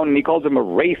clown, and he calls him a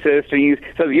racist, and he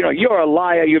says, you're a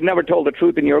liar, you've never told the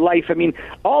truth in your life. I mean,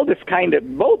 all this kind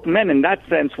of, both men in that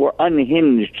sense were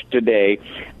unhinged today,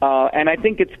 and I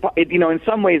think it's in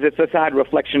some ways it's a sad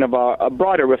reflection of a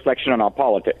broader reflection on our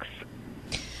politics.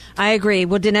 I agree.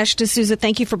 Well, Dinesh D'Souza,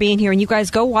 thank you for being here. And you guys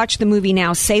go watch the movie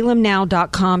now,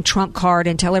 salemnow.com, Trump Card,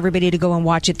 and tell everybody to go and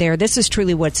watch it there. This is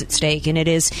truly what's at stake. And it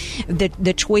is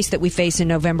the choice that we face in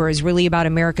November is really about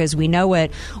America as we know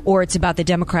it, or it's about the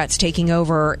Democrats taking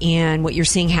over. And what you're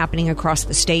seeing happening across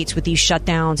the states with these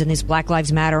shutdowns and this Black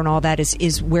Lives Matter and all that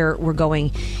is where we're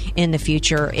going in the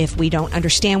future if we don't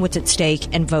understand what's at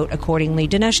stake and vote accordingly.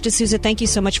 Dinesh D'Souza, thank you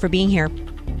so much for being here.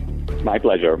 My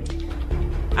pleasure.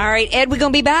 All right, Ed, we're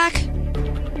going to be back?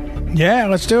 Yeah,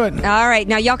 let's do it. All right.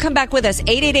 Now, y'all come back with us.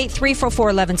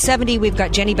 888-344-1170. We've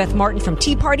got Jenny Beth Martin from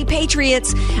Tea Party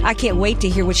Patriots. I can't wait to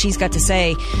hear what she's got to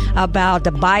say about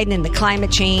the Biden and the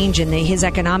climate change and his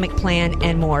economic plan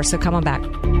and more. So come on back.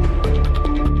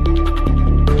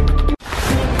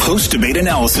 Post-debate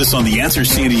analysis on The Answer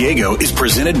San Diego is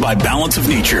presented by Balance of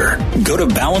Nature. Go to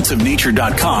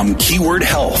balanceofnature.com, keyword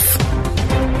health.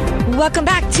 Welcome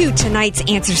back to tonight's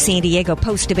Answer San Diego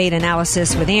post-debate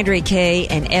analysis with Andrea Kaye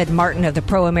and Ed Martin of the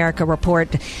Pro America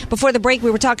Report. Before the break, we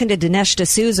were talking to Dinesh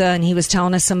D'Souza, and he was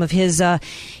telling us some of his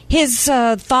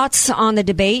thoughts on the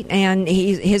debate, and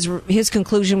his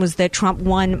conclusion was that Trump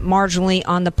won marginally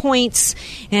on the points,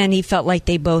 and he felt like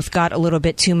they both got a little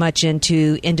bit too much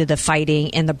into the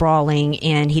fighting and the brawling,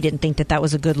 and he didn't think that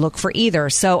was a good look for either.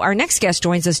 So our next guest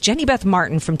joins us, Jenny Beth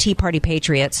Martin from Tea Party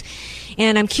Patriots,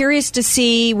 and I'm curious to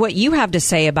see what you have to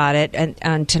say about it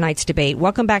on tonight's debate.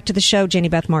 Welcome back to the show, Jenny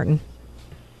Beth Martin.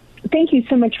 Thank you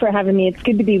so much for having me. It's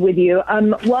good to be with you.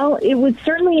 Well, it was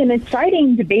certainly an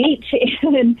exciting debate,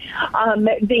 and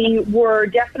they were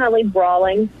definitely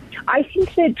brawling. I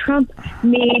think that Trump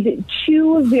made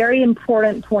 2 very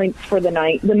important points for the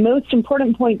night. The most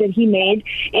important point that he made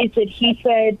is that he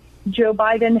said Joe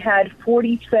Biden had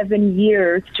 47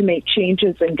 years to make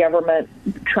changes in government.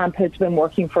 Trump has been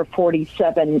working for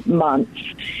 47 months.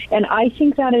 And I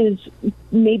think that is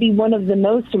maybe one of the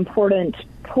most important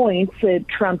points that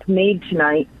Trump made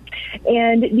tonight.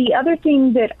 And the other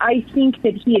thing that I think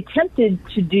that he attempted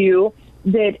to do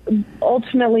that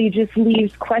ultimately just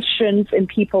leaves questions in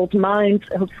people's minds,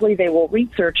 hopefully they will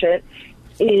research it,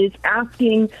 is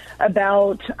asking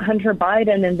about Hunter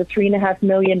Biden and the $3.5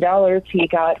 million he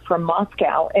got from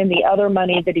Moscow and the other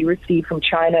money that he received from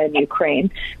China and Ukraine,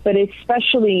 but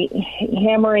especially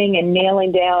hammering and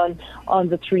nailing down on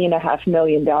the $3.5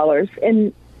 million.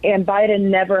 And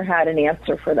Biden never had an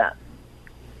answer for that.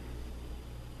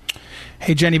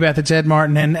 Hey, Jenny Beth, it's Ed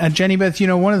Martin. And Jenny Beth,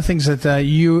 one of the things that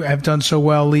you have done so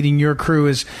well leading your crew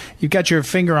is you've got your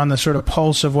finger on the sort of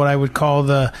pulse of what I would call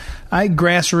the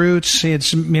grassroots.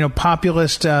 It's,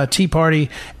 populist Tea Party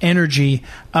energy.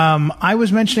 I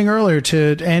was mentioning earlier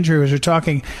to Andrew as we were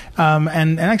talking,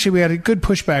 and actually we had a good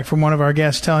pushback from one of our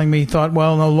guests telling me he thought,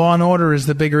 well, no, law and order is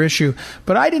the bigger issue.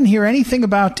 But I didn't hear anything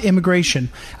about immigration.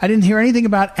 I didn't hear anything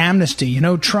about amnesty.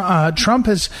 Trump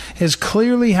has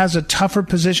clearly has a tougher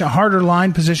position, a harder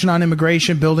line position on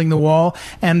immigration, building the wall,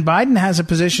 and Biden has a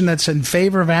position that's in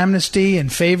favor of amnesty, in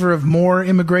favor of more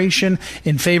immigration,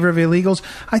 in favor of illegals.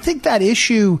 I think that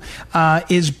issue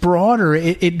is broader.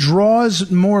 It draws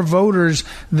more voters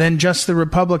than just the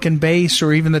Republican base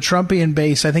or even the Trumpian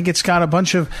base. I think it's got a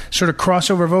bunch of sort of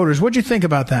crossover voters. What do you think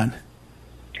about that?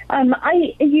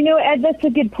 Ed, that's a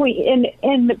good point.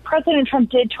 And President Trump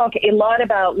did talk a lot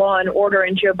about law and order,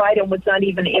 and Joe Biden was not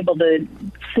even able to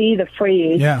see the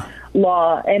phrase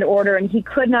law and order, and he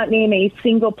could not name a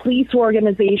single police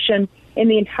organization in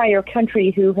the entire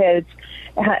country who has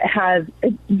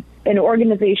an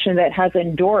organization that has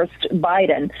endorsed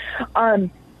Biden.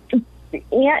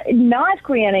 not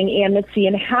granting amnesty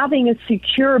and having a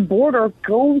secure border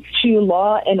goes to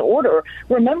law and order.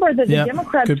 Remember that the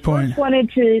Democrats first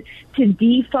wanted to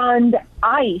defund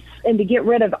ICE and to get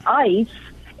rid of ICE,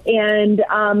 and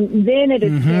then it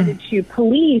expanded to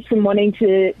police and wanting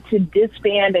to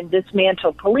disband and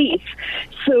dismantle police.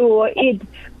 So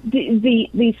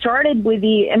they started with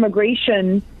the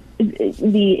immigration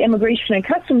and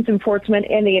customs enforcement,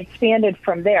 and they expanded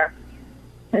from there.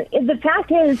 The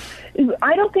fact is,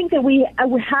 I don't think that we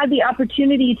had the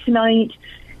opportunity tonight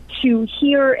to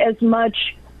hear as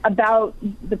much about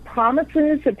the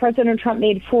promises that President Trump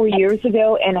made 4 years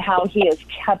ago and how he has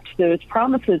kept those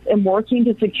promises. And working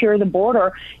to secure the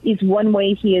border is one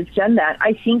way he has done that.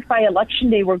 I think by Election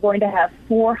Day, we're going to have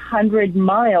 400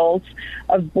 miles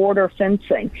of border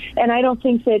fencing. And I don't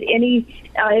think that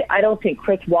I don't think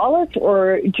Chris Wallace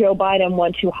or Joe Biden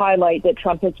want to highlight that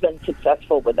Trump has been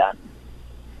successful with that.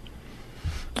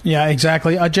 Yeah,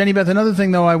 exactly. Jenny Beth, another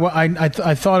thing, though, I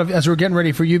thought of as we're getting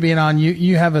ready for you being on,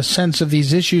 you have a sense of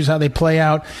these issues, how they play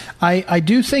out. I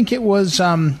do think it was...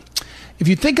 if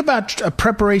you think about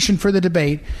preparation for the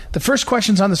debate, the first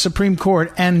question's on the Supreme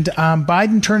Court, and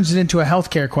Biden turns it into a health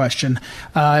care question.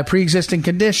 Pre-existing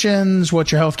conditions,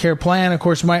 what's your health care plan? Of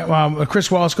course,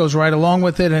 Chris Wallace goes right along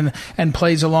with it and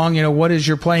plays along. What is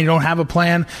your plan? You don't have a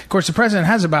plan. Of course, the president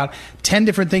has about 10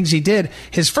 different things he did.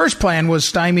 His first plan was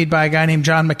stymied by a guy named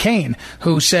John McCain,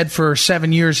 who said for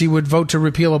 7 years he would vote to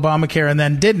repeal Obamacare and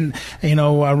then didn't.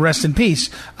 Rest in peace.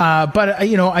 But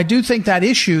I do think that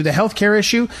issue, the health care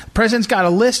issue, the president's got a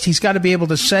list. He's got to be able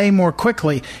to say more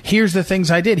quickly, here's the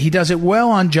things I did. He does it well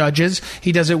on judges.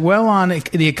 He does it well on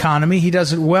the economy. He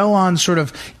does it well on sort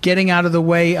of getting out of the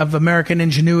way of American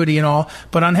ingenuity and all.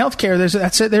 But on healthcare,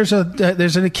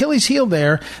 there's an Achilles heel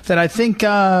there that I think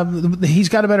he's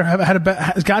got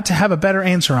to have a better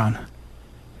answer on.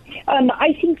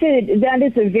 I think that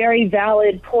is a very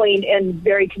valid point and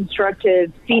very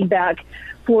constructive feedback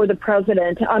for the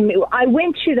president. I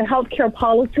went to the healthcare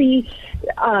policy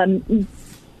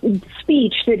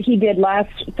speech that he did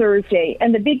last Thursday,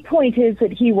 and the big point is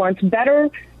that he wants better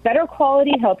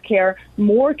quality health care,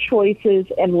 more choices,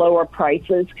 and lower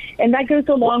prices. And that goes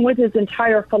along with his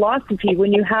entire philosophy.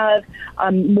 When you have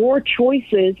more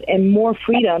choices and more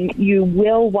freedom, you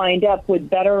will wind up with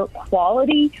better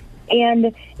quality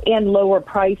and lower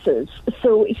prices.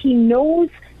 So he knows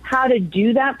how to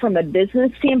do that from a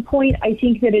business standpoint. I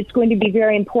think that it's going to be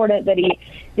very important that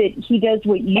he does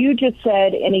what you just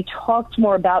said, and he talks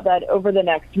more about that over the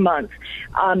next month.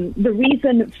 The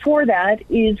reason for that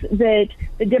is that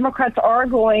the Democrats are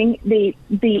going, in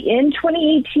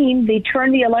 2018, they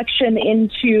turned the election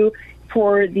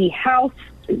for the House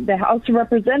of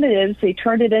Representatives, they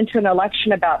turned it into an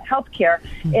election about health care,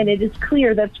 and it is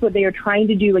clear that's what they are trying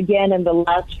to do again in the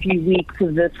last few weeks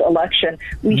of this election.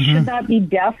 We should not be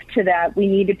deaf to that. We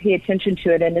need to pay attention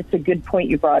to it, and it's a good point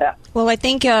you brought up. Well, I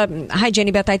think, hi,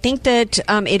 Jenny Beth, I think that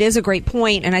it is a great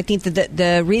point, and I think that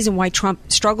the reason why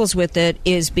Trump struggles with it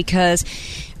is because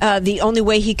the only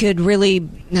way he could really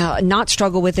not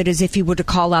struggle with it is if he were to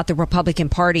call out the Republican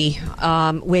Party,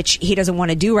 which he doesn't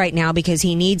want to do right now because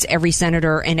he needs every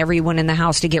senator and everyone in the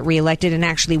House to get reelected and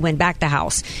actually win back the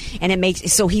House. And it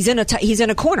makes so he's in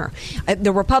a corner.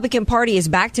 The Republican Party has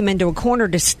backed him into a corner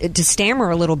to stammer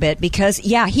a little bit because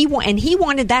he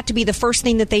wanted that to be the first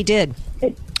thing that they did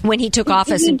when he took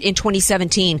office in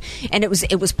 2017, and it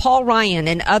was Paul Ryan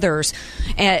and others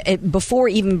before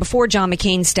John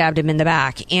McCain stabbed him in the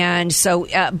back. And so,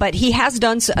 but he has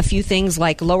done a few things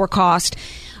like lower cost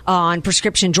on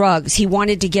prescription drugs. He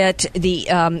wanted to get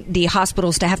the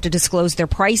hospitals to have to disclose their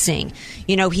pricing.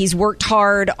 He's worked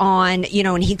hard on,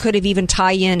 and he could have even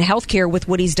tie in healthcare with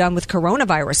what he's done with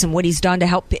coronavirus and what he's done to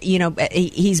help,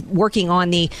 he's working on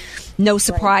the no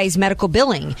surprise medical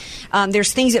billing.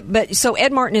 There's things so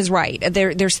Ed Martin is right.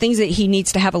 There's things that he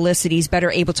needs to have a list that he's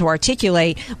better able to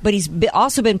articulate, but he's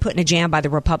also been put in a jam by the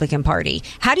Republican Party.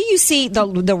 How do you see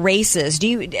the races? Do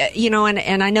you,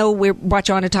 and I know we're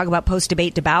watching on to talk about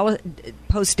post-debate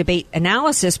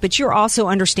analysis, but you're also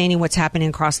understanding what's happening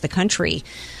across the country.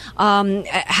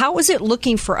 How is it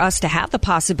looking for us to have the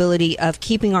possibility of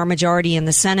keeping our majority in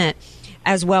the Senate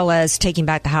as well as taking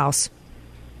back the House?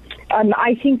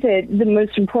 I think that the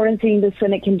most important thing the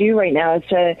Senate can do right now is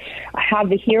to have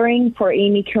the hearing for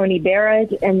Amy Coney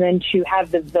Barrett and then to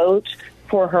have the vote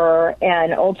for her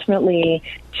and ultimately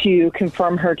to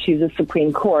confirm her to the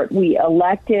Supreme Court. We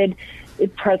elected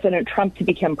President Trump to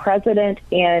become president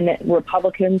and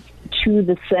Republicans to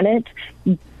the Senate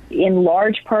in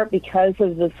large part because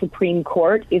of the Supreme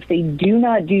Court. If they do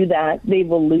not do that, they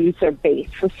will lose their base.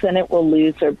 The Senate will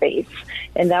lose their base,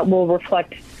 and that will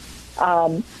reflect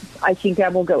I think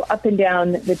that will go up and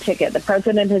down the ticket. The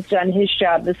president has done his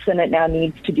job. The Senate now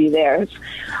needs to do theirs.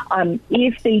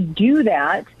 If they do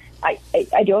that,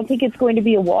 I don't think it's going to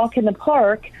be a walk in the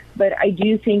park, but I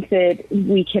do think that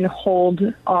we can hold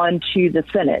on to the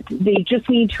Senate. They just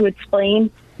need to explain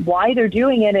why they're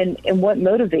doing it and what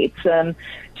motivates them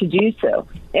to do so.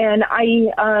 And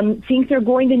I think they're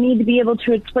going to need to be able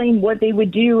to explain what they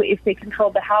would do if they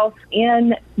controlled the House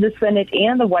and the Senate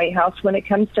and the White House when it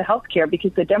comes to health care,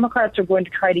 because the Democrats are going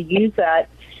to try to use that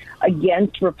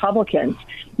against Republicans.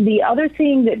 The other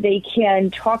thing that they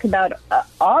can talk about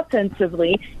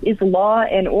offensively is law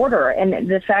and order, and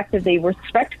the fact that they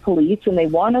respect police and they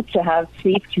want us to have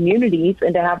safe communities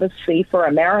and to have a safer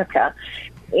America.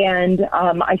 And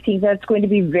I think that's going to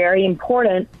be very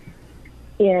important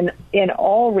in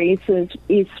all races,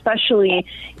 especially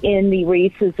in the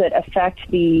races that affect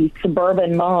the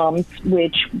suburban moms,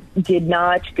 which did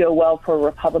not go well for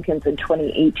Republicans in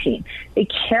 2018. They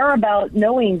care about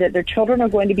knowing that their children are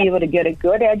going to be able to get a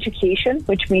good education,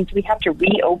 which means we have to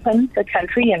reopen the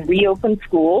country and reopen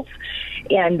schools.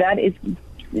 And that is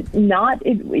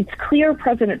it's clear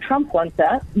President Trump wants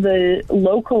that. The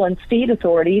local and state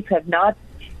authorities have not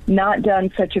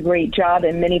done such a great job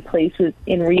in many places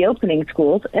in reopening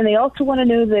schools. And they also want to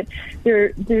know that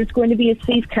there's going to be a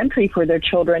safe country for their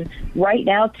children right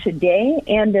now, today,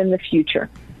 and in the future.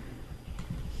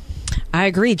 I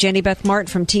agree. Jenny Beth Martin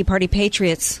from Tea Party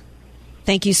Patriots.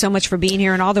 Thank you so much for being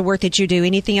here and all the work that you do.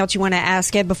 Anything else you want to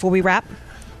ask, Ed, before we wrap?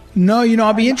 No,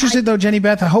 I'll be interested, though, Jenny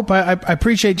Beth. I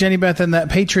appreciate Jenny Beth and the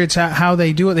Patriots, how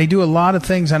they do it. They do a lot of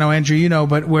things, I know, Andrew,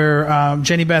 but where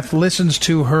Jenny Beth listens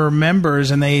to her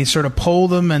members and they sort of poll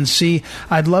them and see.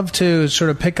 I'd love to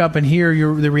sort of pick up and hear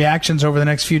the reactions over the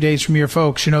next few days from your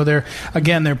folks. They're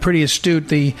pretty astute.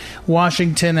 The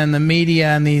Washington and the media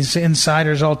and these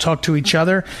insiders all talk to each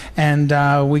other, and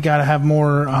we got to have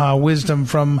more wisdom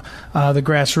from the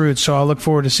grassroots. So I'll look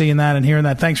forward to seeing that and hearing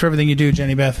that. Thanks for everything you do,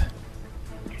 Jenny Beth.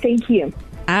 Thank you.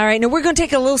 All right. Now, we're going to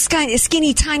take a little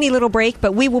skinny, tiny little break,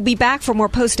 but we will be back for more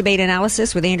post-debate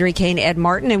analysis with Andrea Kaye and Ed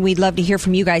Martin, and we'd love to hear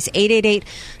from you guys.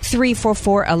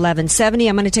 888-344-1170.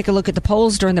 I'm going to take a look at the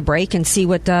polls during the break and see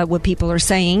what people are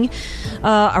saying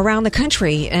around the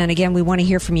country. And, again, we want to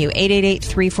hear from you.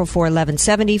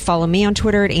 888-344-1170. Follow me on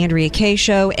Twitter at Andrea Kaye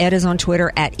Show. Ed is on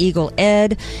Twitter at Eagle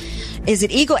Ed. Is it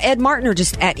Eagle Ed Martin or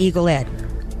just at Eagle Ed?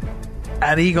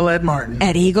 At Eagle Ed Martin.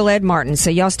 At Eagle Ed Martin.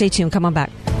 So y'all stay tuned. Come on back.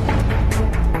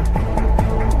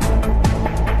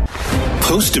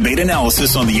 Post-debate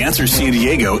analysis on The Answer San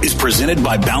Diego is presented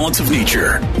by Balance of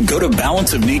Nature. Go to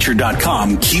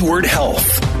balanceofnature.com, keyword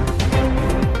health.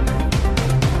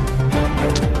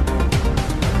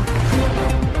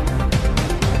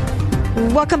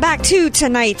 Welcome back to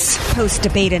tonight's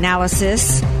post-debate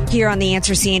analysis here on The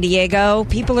Answer San Diego.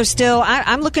 People are still,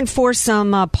 I'm looking for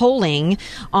some polling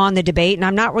on the debate, and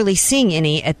I'm not really seeing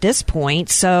any at this point.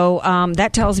 So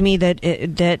that tells me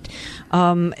that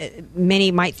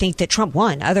many might think that Trump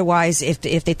won. Otherwise, if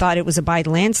they thought it was a Biden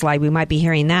landslide, we might be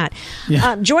hearing that.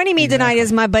 Yeah, joining me tonight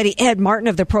is my buddy Ed Martin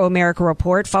of the Pro America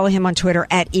Report. Follow him on Twitter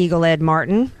at Eagle Ed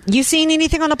Martin. You seen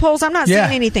anything on the polls? I'm not seeing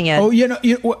anything yet. Oh,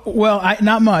 well,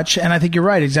 not much, and I think you're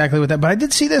right exactly with that. But I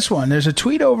did see this one. There's a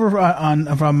tweet over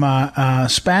from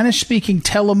Spanish-speaking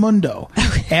Telemundo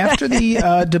after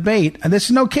the debate. And this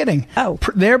is no kidding.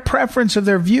 Their preference of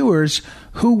their viewers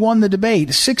who won the debate: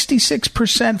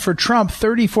 66% for Trump,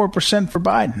 34% for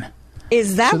Biden.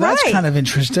 Is that right? So that's kind of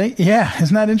interesting. Yeah,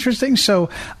 isn't that interesting? So,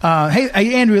 hey,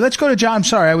 Andrew, let's go to John. I'm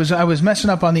sorry, I was messing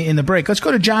up in the break. Let's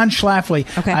go to John Schlafly.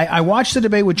 Okay. I watched the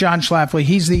debate with John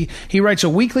Schlafly. He writes a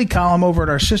weekly column over at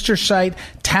our sister site,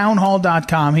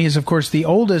 townhall.com. He is, of course, the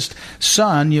oldest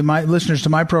son. Listeners to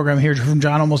my program hear from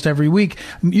John almost every week,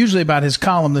 usually about his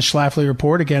column, the Schlafly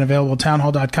Report, again, available at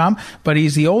townhall.com. But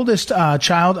he's the oldest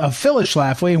child of Phyllis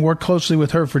Schlafly and worked closely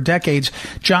with her for decades.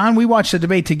 John, we watched the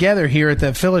debate together here at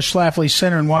the Phyllis Schlafly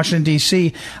Center in Washington,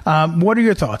 D.C. What are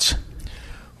your thoughts?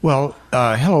 Well,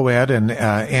 hello, Ed and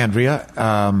Andrea.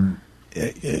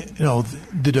 The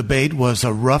debate was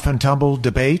a rough and tumble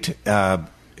debate.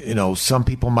 Some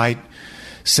people might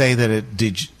say that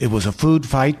it was a food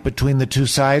fight between the two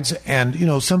sides,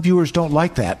 and some viewers don't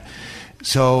like that.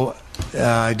 So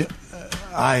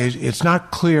it's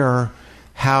not clear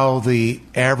how the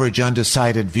average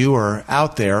undecided viewer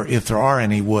out there, if there are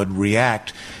any, would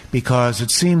react, because it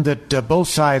seemed that both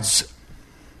sides,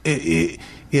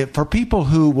 for people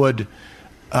who would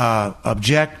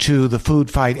object to the food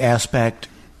fight aspect,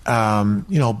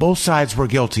 both sides were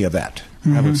guilty of that,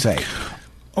 I would say.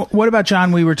 What about,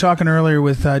 John, we were talking earlier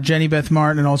with Jenny Beth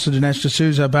Martin and also Dinesh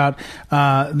D'Souza about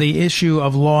the issue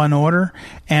of law and order.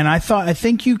 And I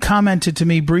think you commented to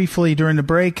me briefly during the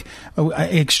break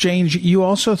exchange. You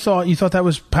also thought that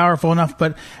was powerful enough.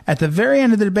 But at the very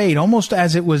end of the debate, almost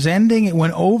as it was ending, it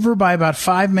went over by about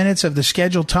 5 minutes of the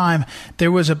scheduled time.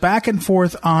 There was a back and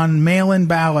forth on mail-in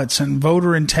ballots and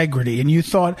voter integrity. And you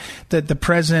thought that the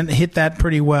president hit that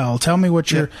pretty well. Tell me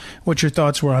what your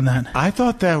thoughts were on that. I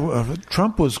thought that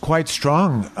Trump was quite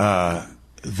strong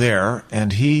there,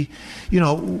 and he,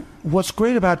 what's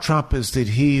great about Trump is that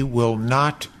he will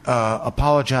not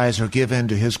apologize or give in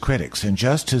to his critics, and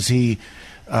just as he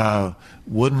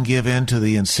wouldn't give in to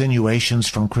the insinuations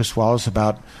from Chris Wallace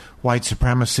about white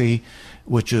supremacy,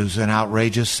 which is an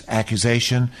outrageous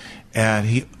accusation, and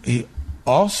he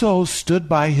also stood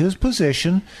by his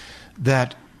position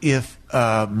that if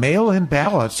mail-in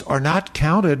ballots are not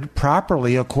counted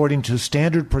properly according to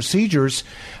standard procedures,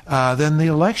 then the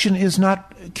election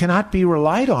cannot be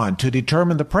relied on to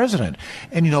determine the president.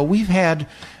 And we've had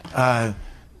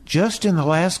just in the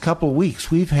last couple of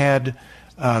weeks, we've had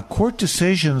court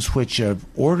decisions which have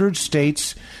ordered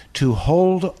states to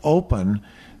hold open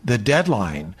the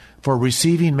deadline for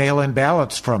receiving mail-in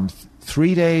ballots from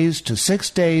 3 days to 6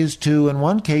 days to, in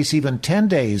one case, even 10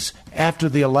 days after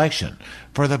the election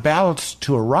for the ballots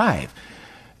to arrive.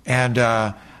 And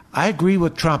I agree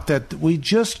with Trump that we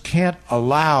just can't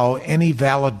allow any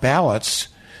valid ballots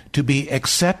to be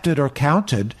accepted or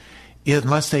counted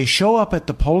unless they show up at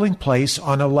the polling place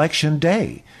on election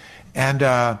day. And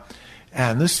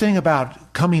this thing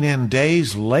about coming in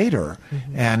days later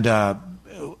and,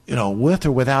 with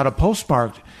or without a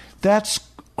postmark, that's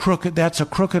crooked. That's a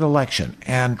crooked election.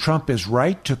 And Trump is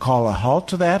right to call a halt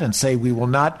to that and say we will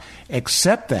not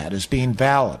accept that as being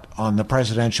valid on the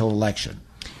presidential election.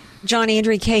 John,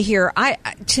 Andrea Kaye here.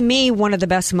 To me, one of the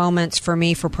best moments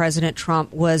for President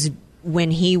Trump was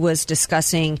when he was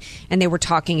discussing and they were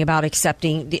talking about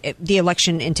accepting the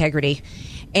election integrity.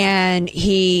 And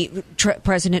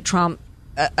President Trump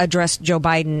addressed Joe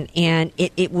Biden, and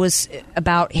it was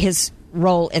about his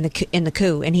role in the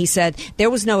coup, and he said there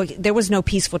was no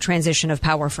peaceful transition of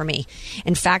power for me.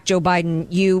 In fact, Joe Biden,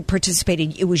 you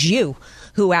participated. It was you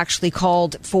who actually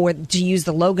called to use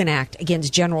the Logan Act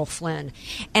against General Flynn,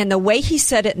 and the way he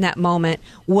said it in that moment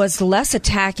was less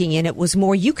attacking, and it was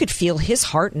more you could feel his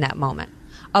heart in that moment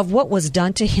of what was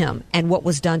done to him and what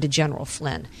was done to General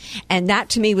Flynn. And that,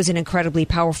 to me, was an incredibly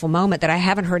powerful moment that I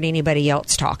haven't heard anybody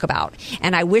else talk about.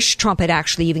 And I wish Trump had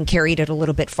actually even carried it a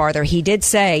little bit farther. He did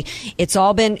say it's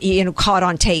all been, caught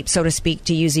on tape, so to speak,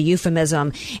 to use a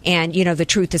euphemism, and, the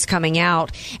truth is coming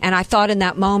out. And I thought in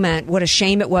that moment what a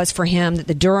shame it was for him that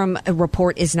the Durham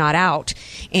report is not out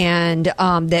and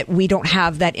that we don't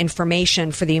have that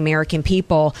information for the American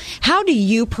people. How do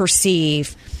you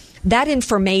perceive that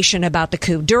information about the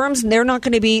coup? Durham's, there's not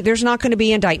going to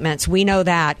be indictments. We know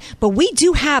that. But we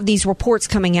do have these reports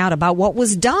coming out about what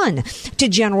was done to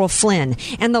General Flynn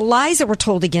and the lies that were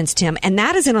told against him. And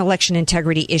that is an election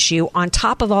integrity issue on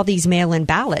top of all these mail-in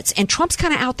ballots. And Trump's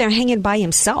kind of out there hanging by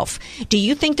himself. Do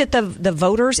you think that the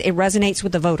voters, it resonates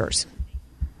with the voters?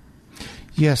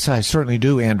 Yes, I certainly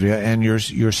do, Andrea. And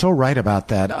you're so right about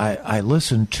that. I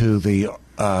listened to the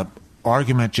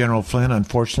argument. General Flynn,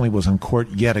 unfortunately, was in court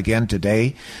yet again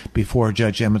today before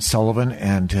Judge Emmett Sullivan,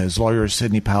 and his lawyer,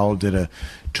 Sidney Powell, did a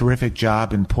terrific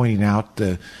job in pointing out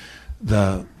the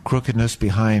crookedness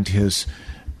behind his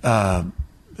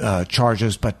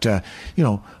charges. But,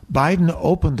 Biden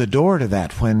opened the door to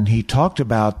that when he talked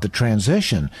about the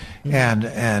transition,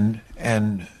 and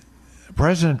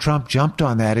President Trump jumped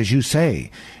on that, as you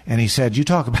say, and he said, you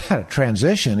talk about a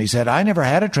transition. He said, I never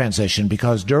had a transition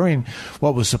because during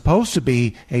what was supposed to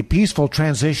be a peaceful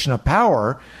transition of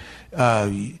power,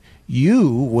 when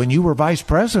you were vice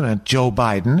president, Joe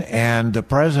Biden, and the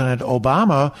President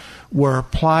Obama were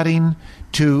plotting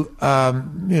to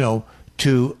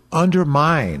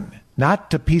undermine,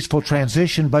 not to peaceful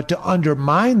transition, but to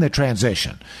undermine the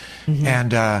transition,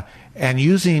 and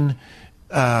using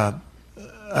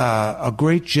a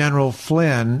great General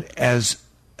Flynn as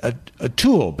a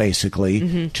tool,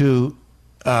 basically, to,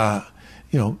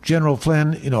 General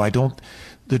Flynn,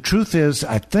 the truth is,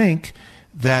 I think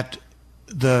that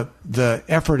the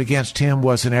effort against him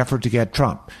was an effort to get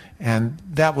Trump. And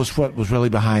that was what was really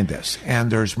behind this.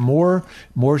 And there's more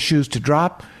shoes to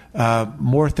drop,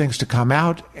 more things to come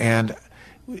out. And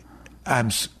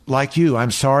I'm like you,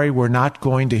 I'm sorry we're not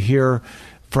going to hear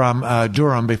from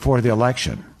Durham before the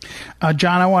election.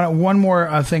 John, I want one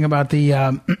more thing about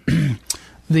the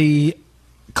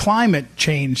climate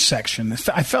change section.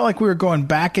 I felt like we were going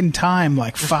back in time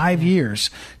like 5 years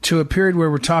to a period where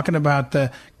we're talking about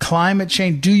the climate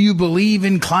change. Do you believe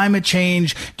in climate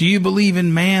change? Do you believe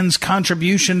in man's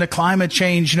contribution to climate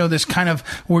change? This kind of,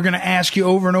 we're going to ask you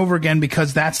over and over again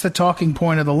because that's the talking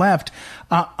point of the left.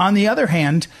 On the other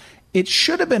hand, it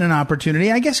should have been an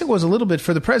opportunity. I guess it was a little bit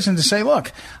for the president to say,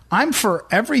 look, I'm for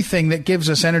everything that gives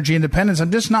us energy independence.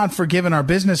 I'm just not for giving our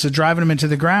businesses, driving them into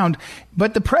the ground.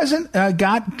 But the president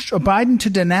got Biden to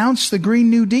denounce the Green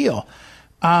New Deal.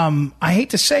 I hate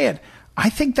to say it. I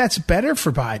think that's better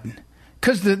for Biden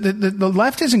because the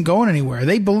left isn't going anywhere.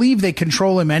 They believe they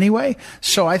control him anyway.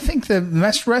 So I think the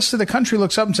rest of the country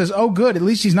looks up and says, oh, good, at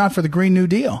least he's not for the Green New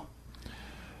Deal.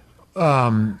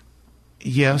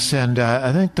 Yes, and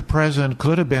I think the president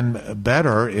could have been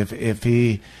better if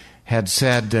he had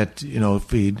said that, if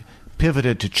he'd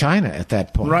pivoted to China at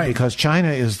that point. Right. Because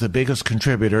China is the biggest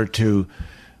contributor to,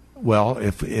 well,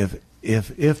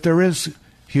 if there is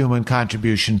human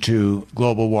contribution to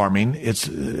global warming, it's,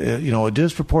 a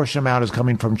disproportionate amount is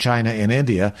coming from China and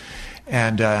India.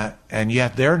 And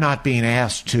yet they're not being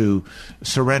asked to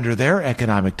surrender their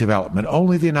economic development.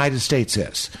 Only the United States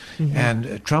is. Mm-hmm.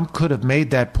 And Trump could have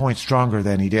made that point stronger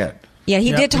than he did. Yeah,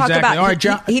 he did talk exactly. about. Right,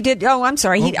 John. He did. Oh, I'm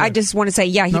sorry. Okay. I just want to say,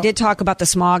 he did talk about the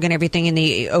smog and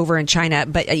everything over in China,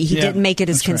 but he didn't make it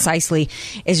as concisely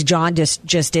as John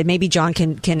just did. Maybe John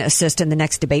can assist in the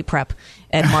next debate prep.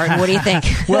 Ed Martin, what do you think?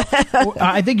 Well,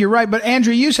 I think you're right. But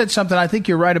Andrew, you said something. I think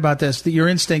you're right about this. That your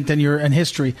instinct and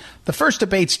history. The first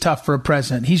debate's tough for a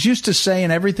president. He's used to saying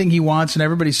everything he wants, and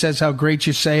everybody says how great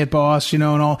you say it, boss. And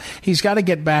all. He's got to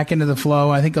get back into the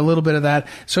flow. I think a little bit of that.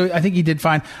 So I think he did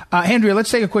fine. Andrea, let's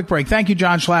take a quick break. Thank you,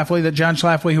 John Schlafly. That John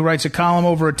Schlafly, who writes a column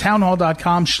over at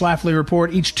townhall.com, Schlafly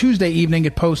Report. Each Tuesday evening,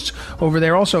 it posts over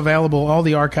there. Also available all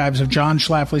the archives of John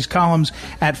Schlafly's columns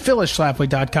at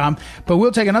phyllisschlafly.com. But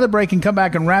we'll take another break and come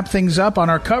back and wrap things up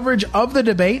on our coverage of the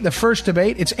debate, the first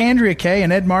debate. It's Andrea Kaye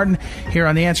and Ed Martin here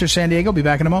on The Answer San Diego. Be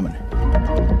back in a moment.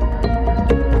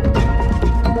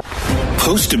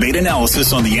 Post-debate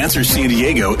analysis on The Answer San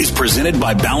Diego is presented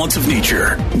by Balance of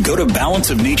Nature. Go to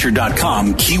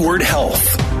balanceofnature.com, keyword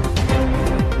health.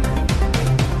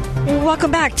 Welcome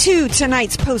back to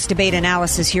tonight's post-debate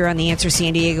analysis here on The Answer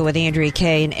San Diego with Andrea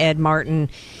Kaye and Ed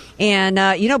Martin. And,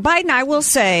 Biden, I will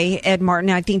say, Ed Martin,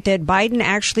 I think that Biden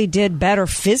actually did better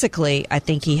physically. I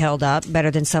think he held up better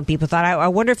than some people thought. I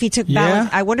wonder if he took balance.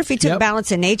 I wonder if he took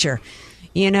balance in nature.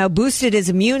 Boosted his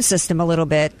immune system a little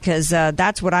bit because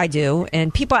that's what I do.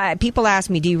 And people ask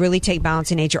me, do you really take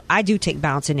balance in nature? I do take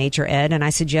balance in nature, Ed, and I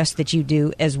suggest that you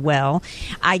do as well.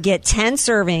 I get 10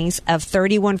 servings of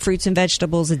 31 fruits and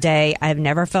vegetables a day. I've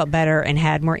never felt better and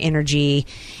had more energy.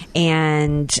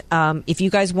 And if you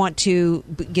guys want to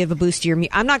give a boost to your immune,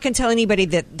 I'm not going to tell anybody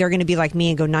that they're going to be like me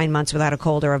and go 9 months without a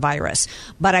cold or a virus.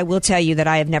 But I will tell you that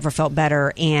I have never felt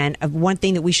better. And one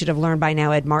thing that we should have learned by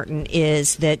now, Ed Martin,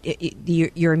 is that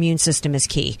your immune system is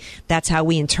key. That's how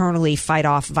we internally fight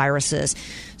off viruses.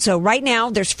 So right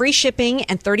now, there's free shipping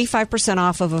and 35%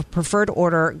 off of a preferred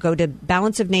order. Go to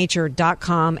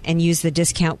balanceofnature.com and use the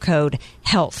discount code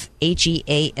HEALTH,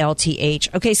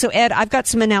 HEALTH. Okay, so Ed, I've got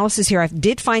some analysis here. I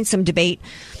did find some debate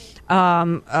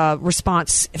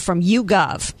response from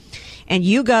YouGov. And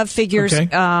YouGov figures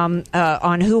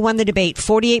on who won the debate: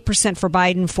 48% for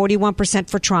Biden, 41%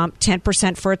 for Trump,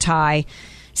 10% for a tie.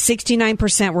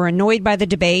 69% were annoyed by the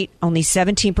debate. Only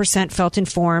 17% felt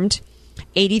informed.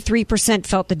 83%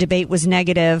 felt the debate was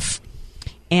negative.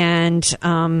 And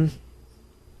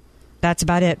that's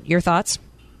about it. Your thoughts?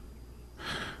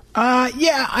 I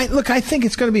think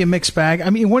it's going to be a mixed bag. I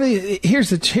mean, here's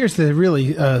the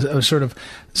really sort of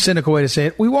cynical way to say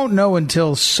it. We won't know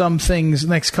until some things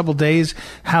next couple days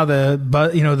how the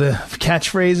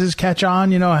catchphrases catch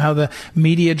on. How the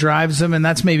media drives them, and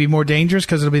that's maybe more dangerous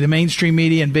because it'll be the mainstream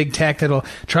media and big tech that'll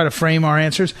try to frame our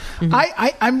answers.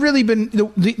 Mm-hmm. I'm really been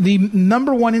the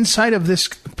number one insight of this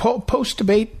post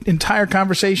debate entire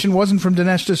conversation wasn't from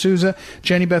Dinesh D'Souza,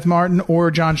 Jenny Beth Martin,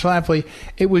 or John Schlafly.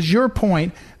 It was your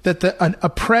point that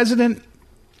a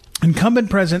incumbent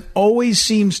president always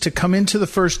seems to come into the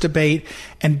first debate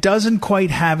and doesn't quite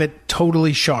have it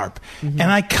totally sharp. Mm-hmm.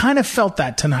 And I kind of felt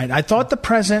that tonight. I thought the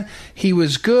president, he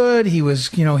was good. He was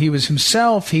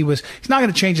himself. He's not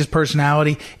going to change his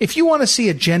personality. If you want to see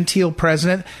a genteel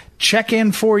president, check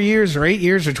in 4 years or 8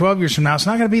 years or 12 years from now. It's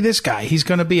not going to be this guy. He's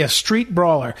going to be a street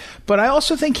brawler. But I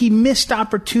also think he missed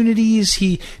opportunities.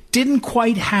 He didn't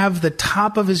quite have the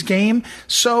top of his game.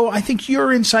 So I think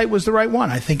your insight was the right one.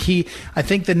 I think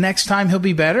the next time he'll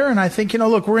be better. And I think,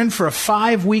 look, we're in for a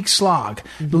 5-week slog.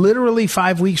 Literally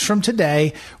 5 weeks from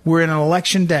today, we're in an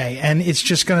election day, and it's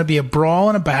just going to be a brawl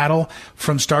and a battle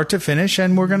from start to finish.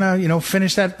 And we're going to,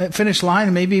 finish that finish line.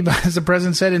 And maybe, as the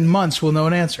president said, in months, we'll know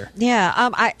an answer. Yeah.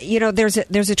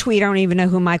 There's a tweet. I don't even know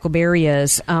who Michael Berry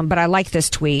is, but I like this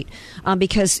tweet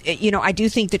because, I do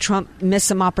think that Trump missed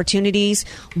some opportunities.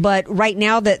 But right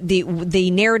now,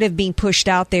 the narrative being pushed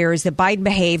out there is that Biden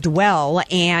behaved well,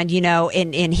 and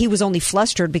and he was only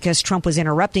flustered because Trump was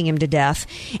interrupting him to death,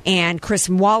 and Chris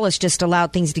Wallace just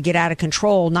allowed things to get out of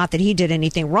control. Not that he did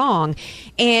anything wrong,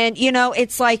 and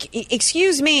it's like,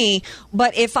 excuse me,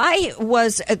 but if I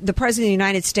was the president of the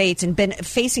United States and been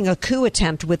facing a coup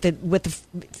attempt with the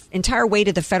entire weight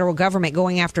of the federal government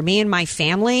going after me and my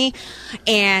family,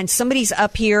 and somebody's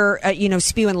up here,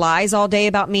 spewing lies all day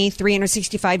about me,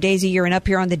 365 days a year, and up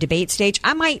here on the debate stage,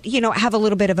 I might, have a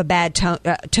little bit of a bad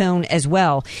tone as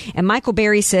well. And Michael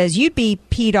Berry says, you'd be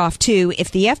peed off too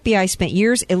if the FBI spent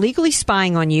years illegally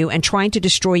spying on you and trying to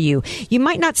destroy you. You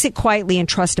might not sit quietly and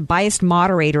trust a biased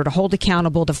moderator to hold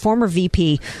accountable the former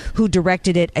VP who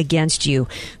directed it against you.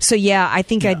 So yeah, I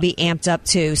think I'd be amped up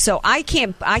too. So I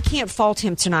can't fault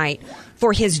him tonight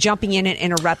for his jumping in and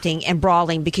interrupting and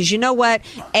brawling, because you know what?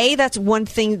 A, that's one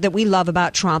thing that we love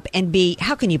about Trump, and B,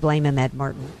 how can you blame him, Ed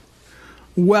Martin?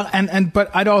 Well,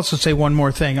 but I'd also say one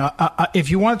more thing.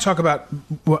 If you want to talk about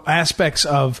aspects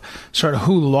of sort of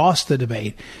who lost the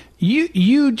debate,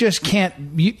 you just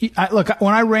can't. Look,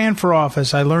 when I ran for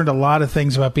office, I learned a lot of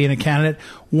things about being a candidate.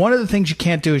 One of the things you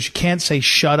can't do is you can't say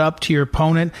shut up to your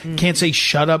opponent. You can't say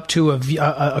shut up to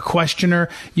a questioner.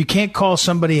 You can't call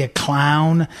somebody a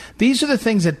clown. These are the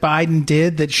things that Biden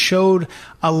did that showed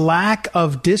a lack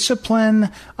of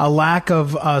discipline, a lack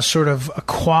of sort of a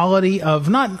quality of,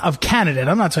 not of candidate.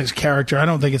 I'm not saying his character. I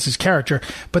don't think it's his character,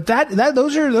 but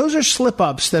those are slip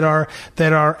ups that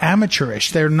are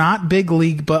amateurish. They're not big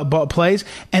league plays,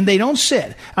 and they don't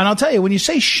sit. And I'll tell you, when you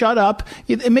say shut up,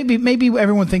 maybe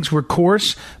everyone thinks we're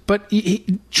coarse, but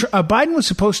Biden was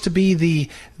supposed to be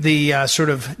the sort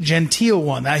of genteel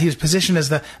one. He was positioned as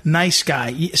the nice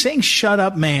guy. Saying "shut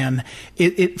up, man,"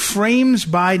 it frames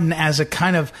Biden as a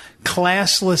kind of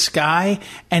classless guy,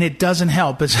 and it doesn't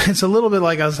help. It's a little bit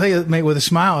like, I'll tell you, mate, with a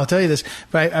smile, I'll tell you this.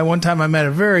 One time I met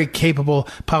a very capable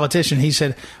politician. He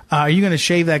said, are you going to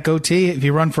shave that goatee if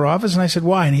you run for office? And I said,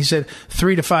 why? And he said,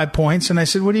 3 to 5 points. And I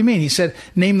said, what do you mean? He said,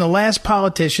 name the last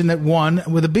politician that won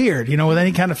with a beard, with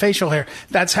any kind of facial hair.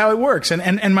 That's how it works.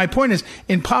 And my point is,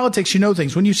 in politics,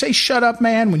 things. When you say shut up,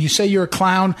 man, when you say you're a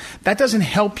clown, that doesn't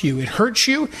help you. It hurts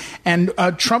you. And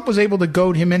Trump was able to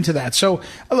goad him into that. So,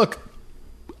 look,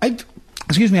 I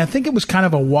think it was kind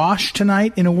of a wash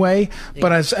tonight in a way.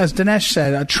 But as Dinesh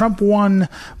said, Trump won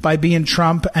by being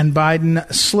Trump, and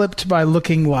Biden slipped by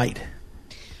looking light.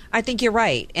 I think you're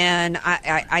right. And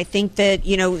I think that,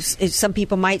 some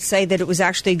people might say that it was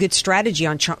actually a good strategy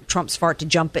on Trump's part to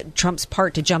jump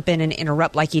in and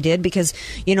interrupt like he did, because,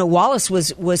 Wallace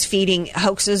was feeding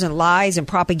hoaxes and lies and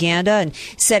propaganda and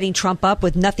setting Trump up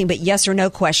with nothing but yes or no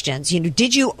questions.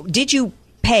 Did you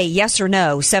pay, yes or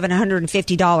no,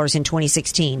 $750 in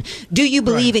 2016? Do you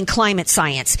believe in climate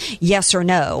science? Yes or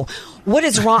no? What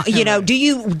is wrong? Do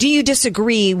you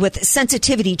disagree with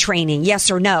sensitivity training?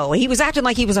 Yes or no? He was acting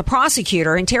like he was a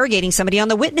prosecutor interrogating somebody on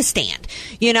the witness stand.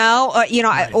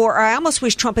 Or I almost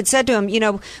wish Trump had said to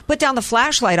him, put down the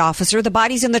flashlight, officer. The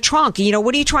body's in the trunk.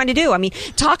 What are you trying to do? I mean,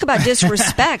 talk about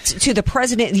disrespect to the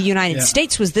president of the United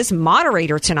States. Was this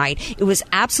moderator tonight? It was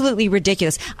absolutely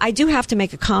ridiculous. I do have to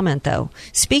make a comment, though.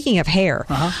 Speaking of hair,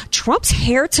 Trump's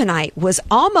hair tonight was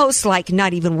almost like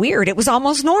not even weird. It was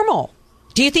almost normal.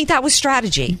 Do you think that was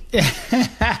strategy?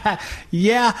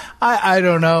 Yeah, I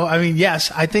don't know. I mean, yes,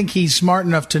 I think he's smart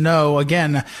enough to know.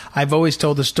 Again, I've always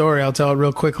told the story. I'll tell it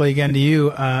real quickly again to you,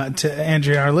 to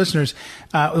Andrea, our listeners.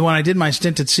 When I did my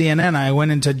stint at CNN, I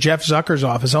went into Jeff Zucker's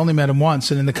office. I only met him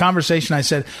once. And in the conversation, I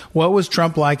said, what was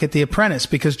Trump like at The Apprentice?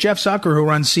 Because Jeff Zucker, who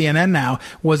runs CNN now,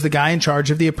 was the guy in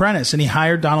charge of The Apprentice. And he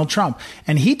hired Donald Trump.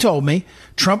 And he told me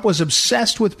Trump was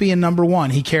obsessed with being number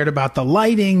one. He cared about the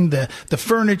lighting, the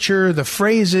furniture, the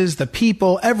phrases, the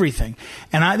people, everything.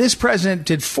 And this president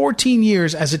did 14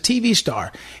 years as a TV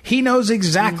star. He knows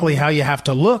exactly how you have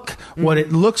to look, what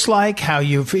it looks like, how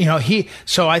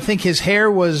so I think his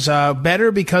hair was better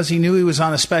better because he knew he was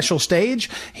on a special stage.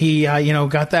 He,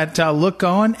 got that look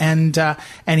going, and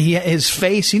his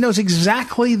face. He knows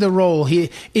exactly the role.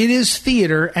 It is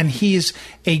theater, and he's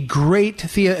a great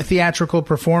theatrical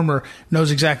performer.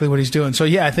 Knows exactly what he's doing. So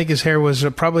yeah, I think his hair was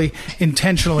probably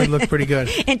intentionally looked pretty good.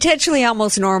 Intentionally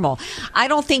almost normal. I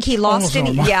don't think he lost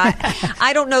any. Yeah,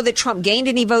 I don't know that Trump gained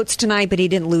any votes tonight, but he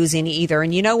didn't lose any either.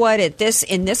 And you know what?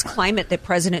 In this climate that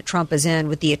President Trump is in,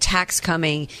 with the attacks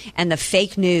coming and the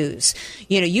fake news,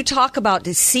 you talk about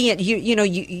to see it.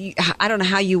 I don't know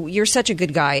how you're such a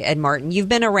good guy, Ed Martin. You've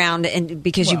been around, and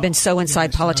because you've been so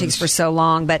inside politics for so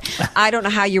long, but I don't know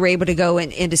how you were able to go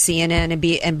into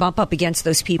CNN and bump up against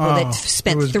those people that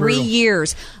spent 3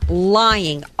 years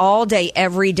lying all day,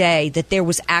 every day, that there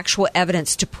was actual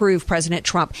evidence to prove President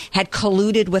Trump had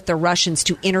colluded with the Russians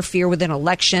to interfere with an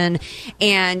election,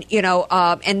 and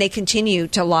they continue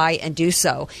to lie and do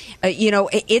so.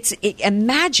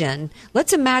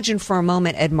 Let's imagine for a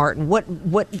moment, Ed Martin,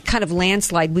 what kind of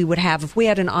landslide we would have if we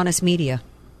had an honest media.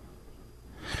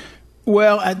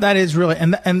 Well, that is really,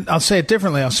 and I'll say it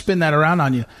differently. I'll spin that around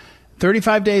on you.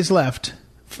 35 days left,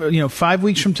 5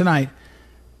 weeks from tonight.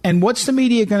 And what's the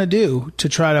media going to do to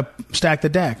try to stack the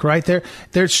deck, right?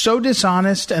 They're so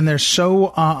dishonest and they're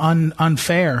so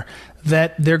unfair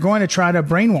that they're going to try to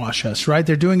brainwash us, right?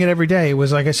 They're doing it every day. It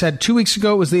was, like I said, 2 weeks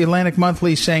ago, it was the Atlantic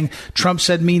Monthly saying Trump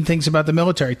said mean things about the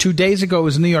military. 2 days ago, it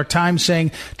was the New York Times saying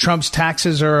Trump's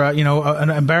taxes are, an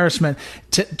embarrassment.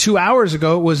 2 hours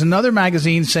ago, it was another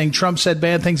magazine saying Trump said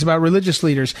bad things about religious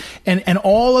leaders. And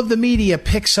all of the media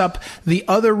picks up the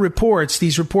other reports,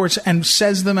 these reports, and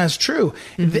says them as true.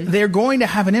 Mm-hmm. They're going to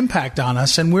have an impact on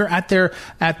us, and we're at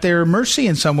their mercy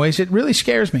in some ways. It really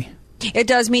scares me. It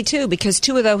does me too, because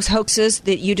 2 of those hoaxes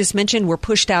that you just mentioned were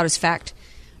pushed out as fact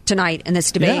tonight in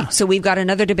this debate. Yeah. So we've got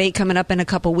another debate coming up in a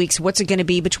couple of weeks. What's it going to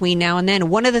be between now and then?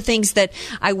 One of the things that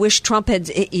I wish Trump had,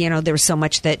 there was so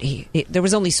much that there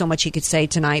was only so much he could say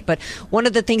tonight, but one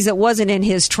of the things that wasn't in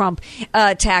his Trump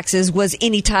taxes was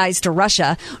any ties to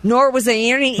Russia, nor was there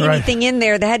anything in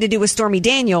there that had to do with Stormy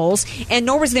Daniels, and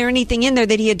nor was there anything in there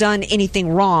that he had done anything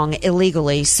wrong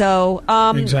illegally. So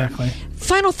exactly.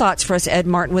 Final thoughts for us, Ed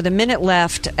Martin, with a minute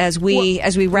left as we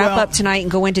wrap up tonight and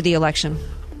go into the election.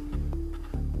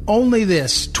 Only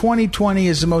this. 2020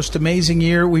 is the most amazing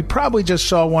year. We probably just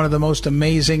saw one of the most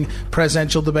amazing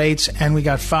presidential debates, and we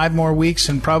got 5 more weeks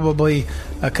and probably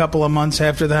a couple of months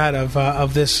after that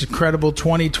of this incredible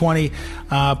 2020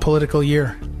 political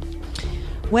year.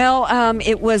 Well,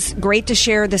 it was great to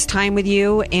share this time with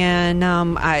you, and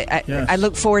I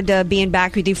look forward to being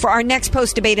back with you for our next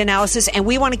post-debate analysis, and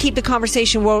we want to keep the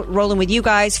conversation rolling with you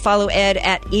guys. Follow Ed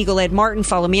at Eagle Ed Martin.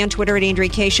 Follow me on Twitter at Andrea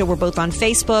Kaye Show. We're both on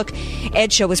Facebook.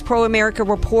 Ed's show is Pro America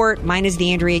Report. Mine is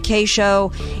The Andrea Kaye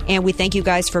Show, and we thank you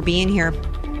guys for being here.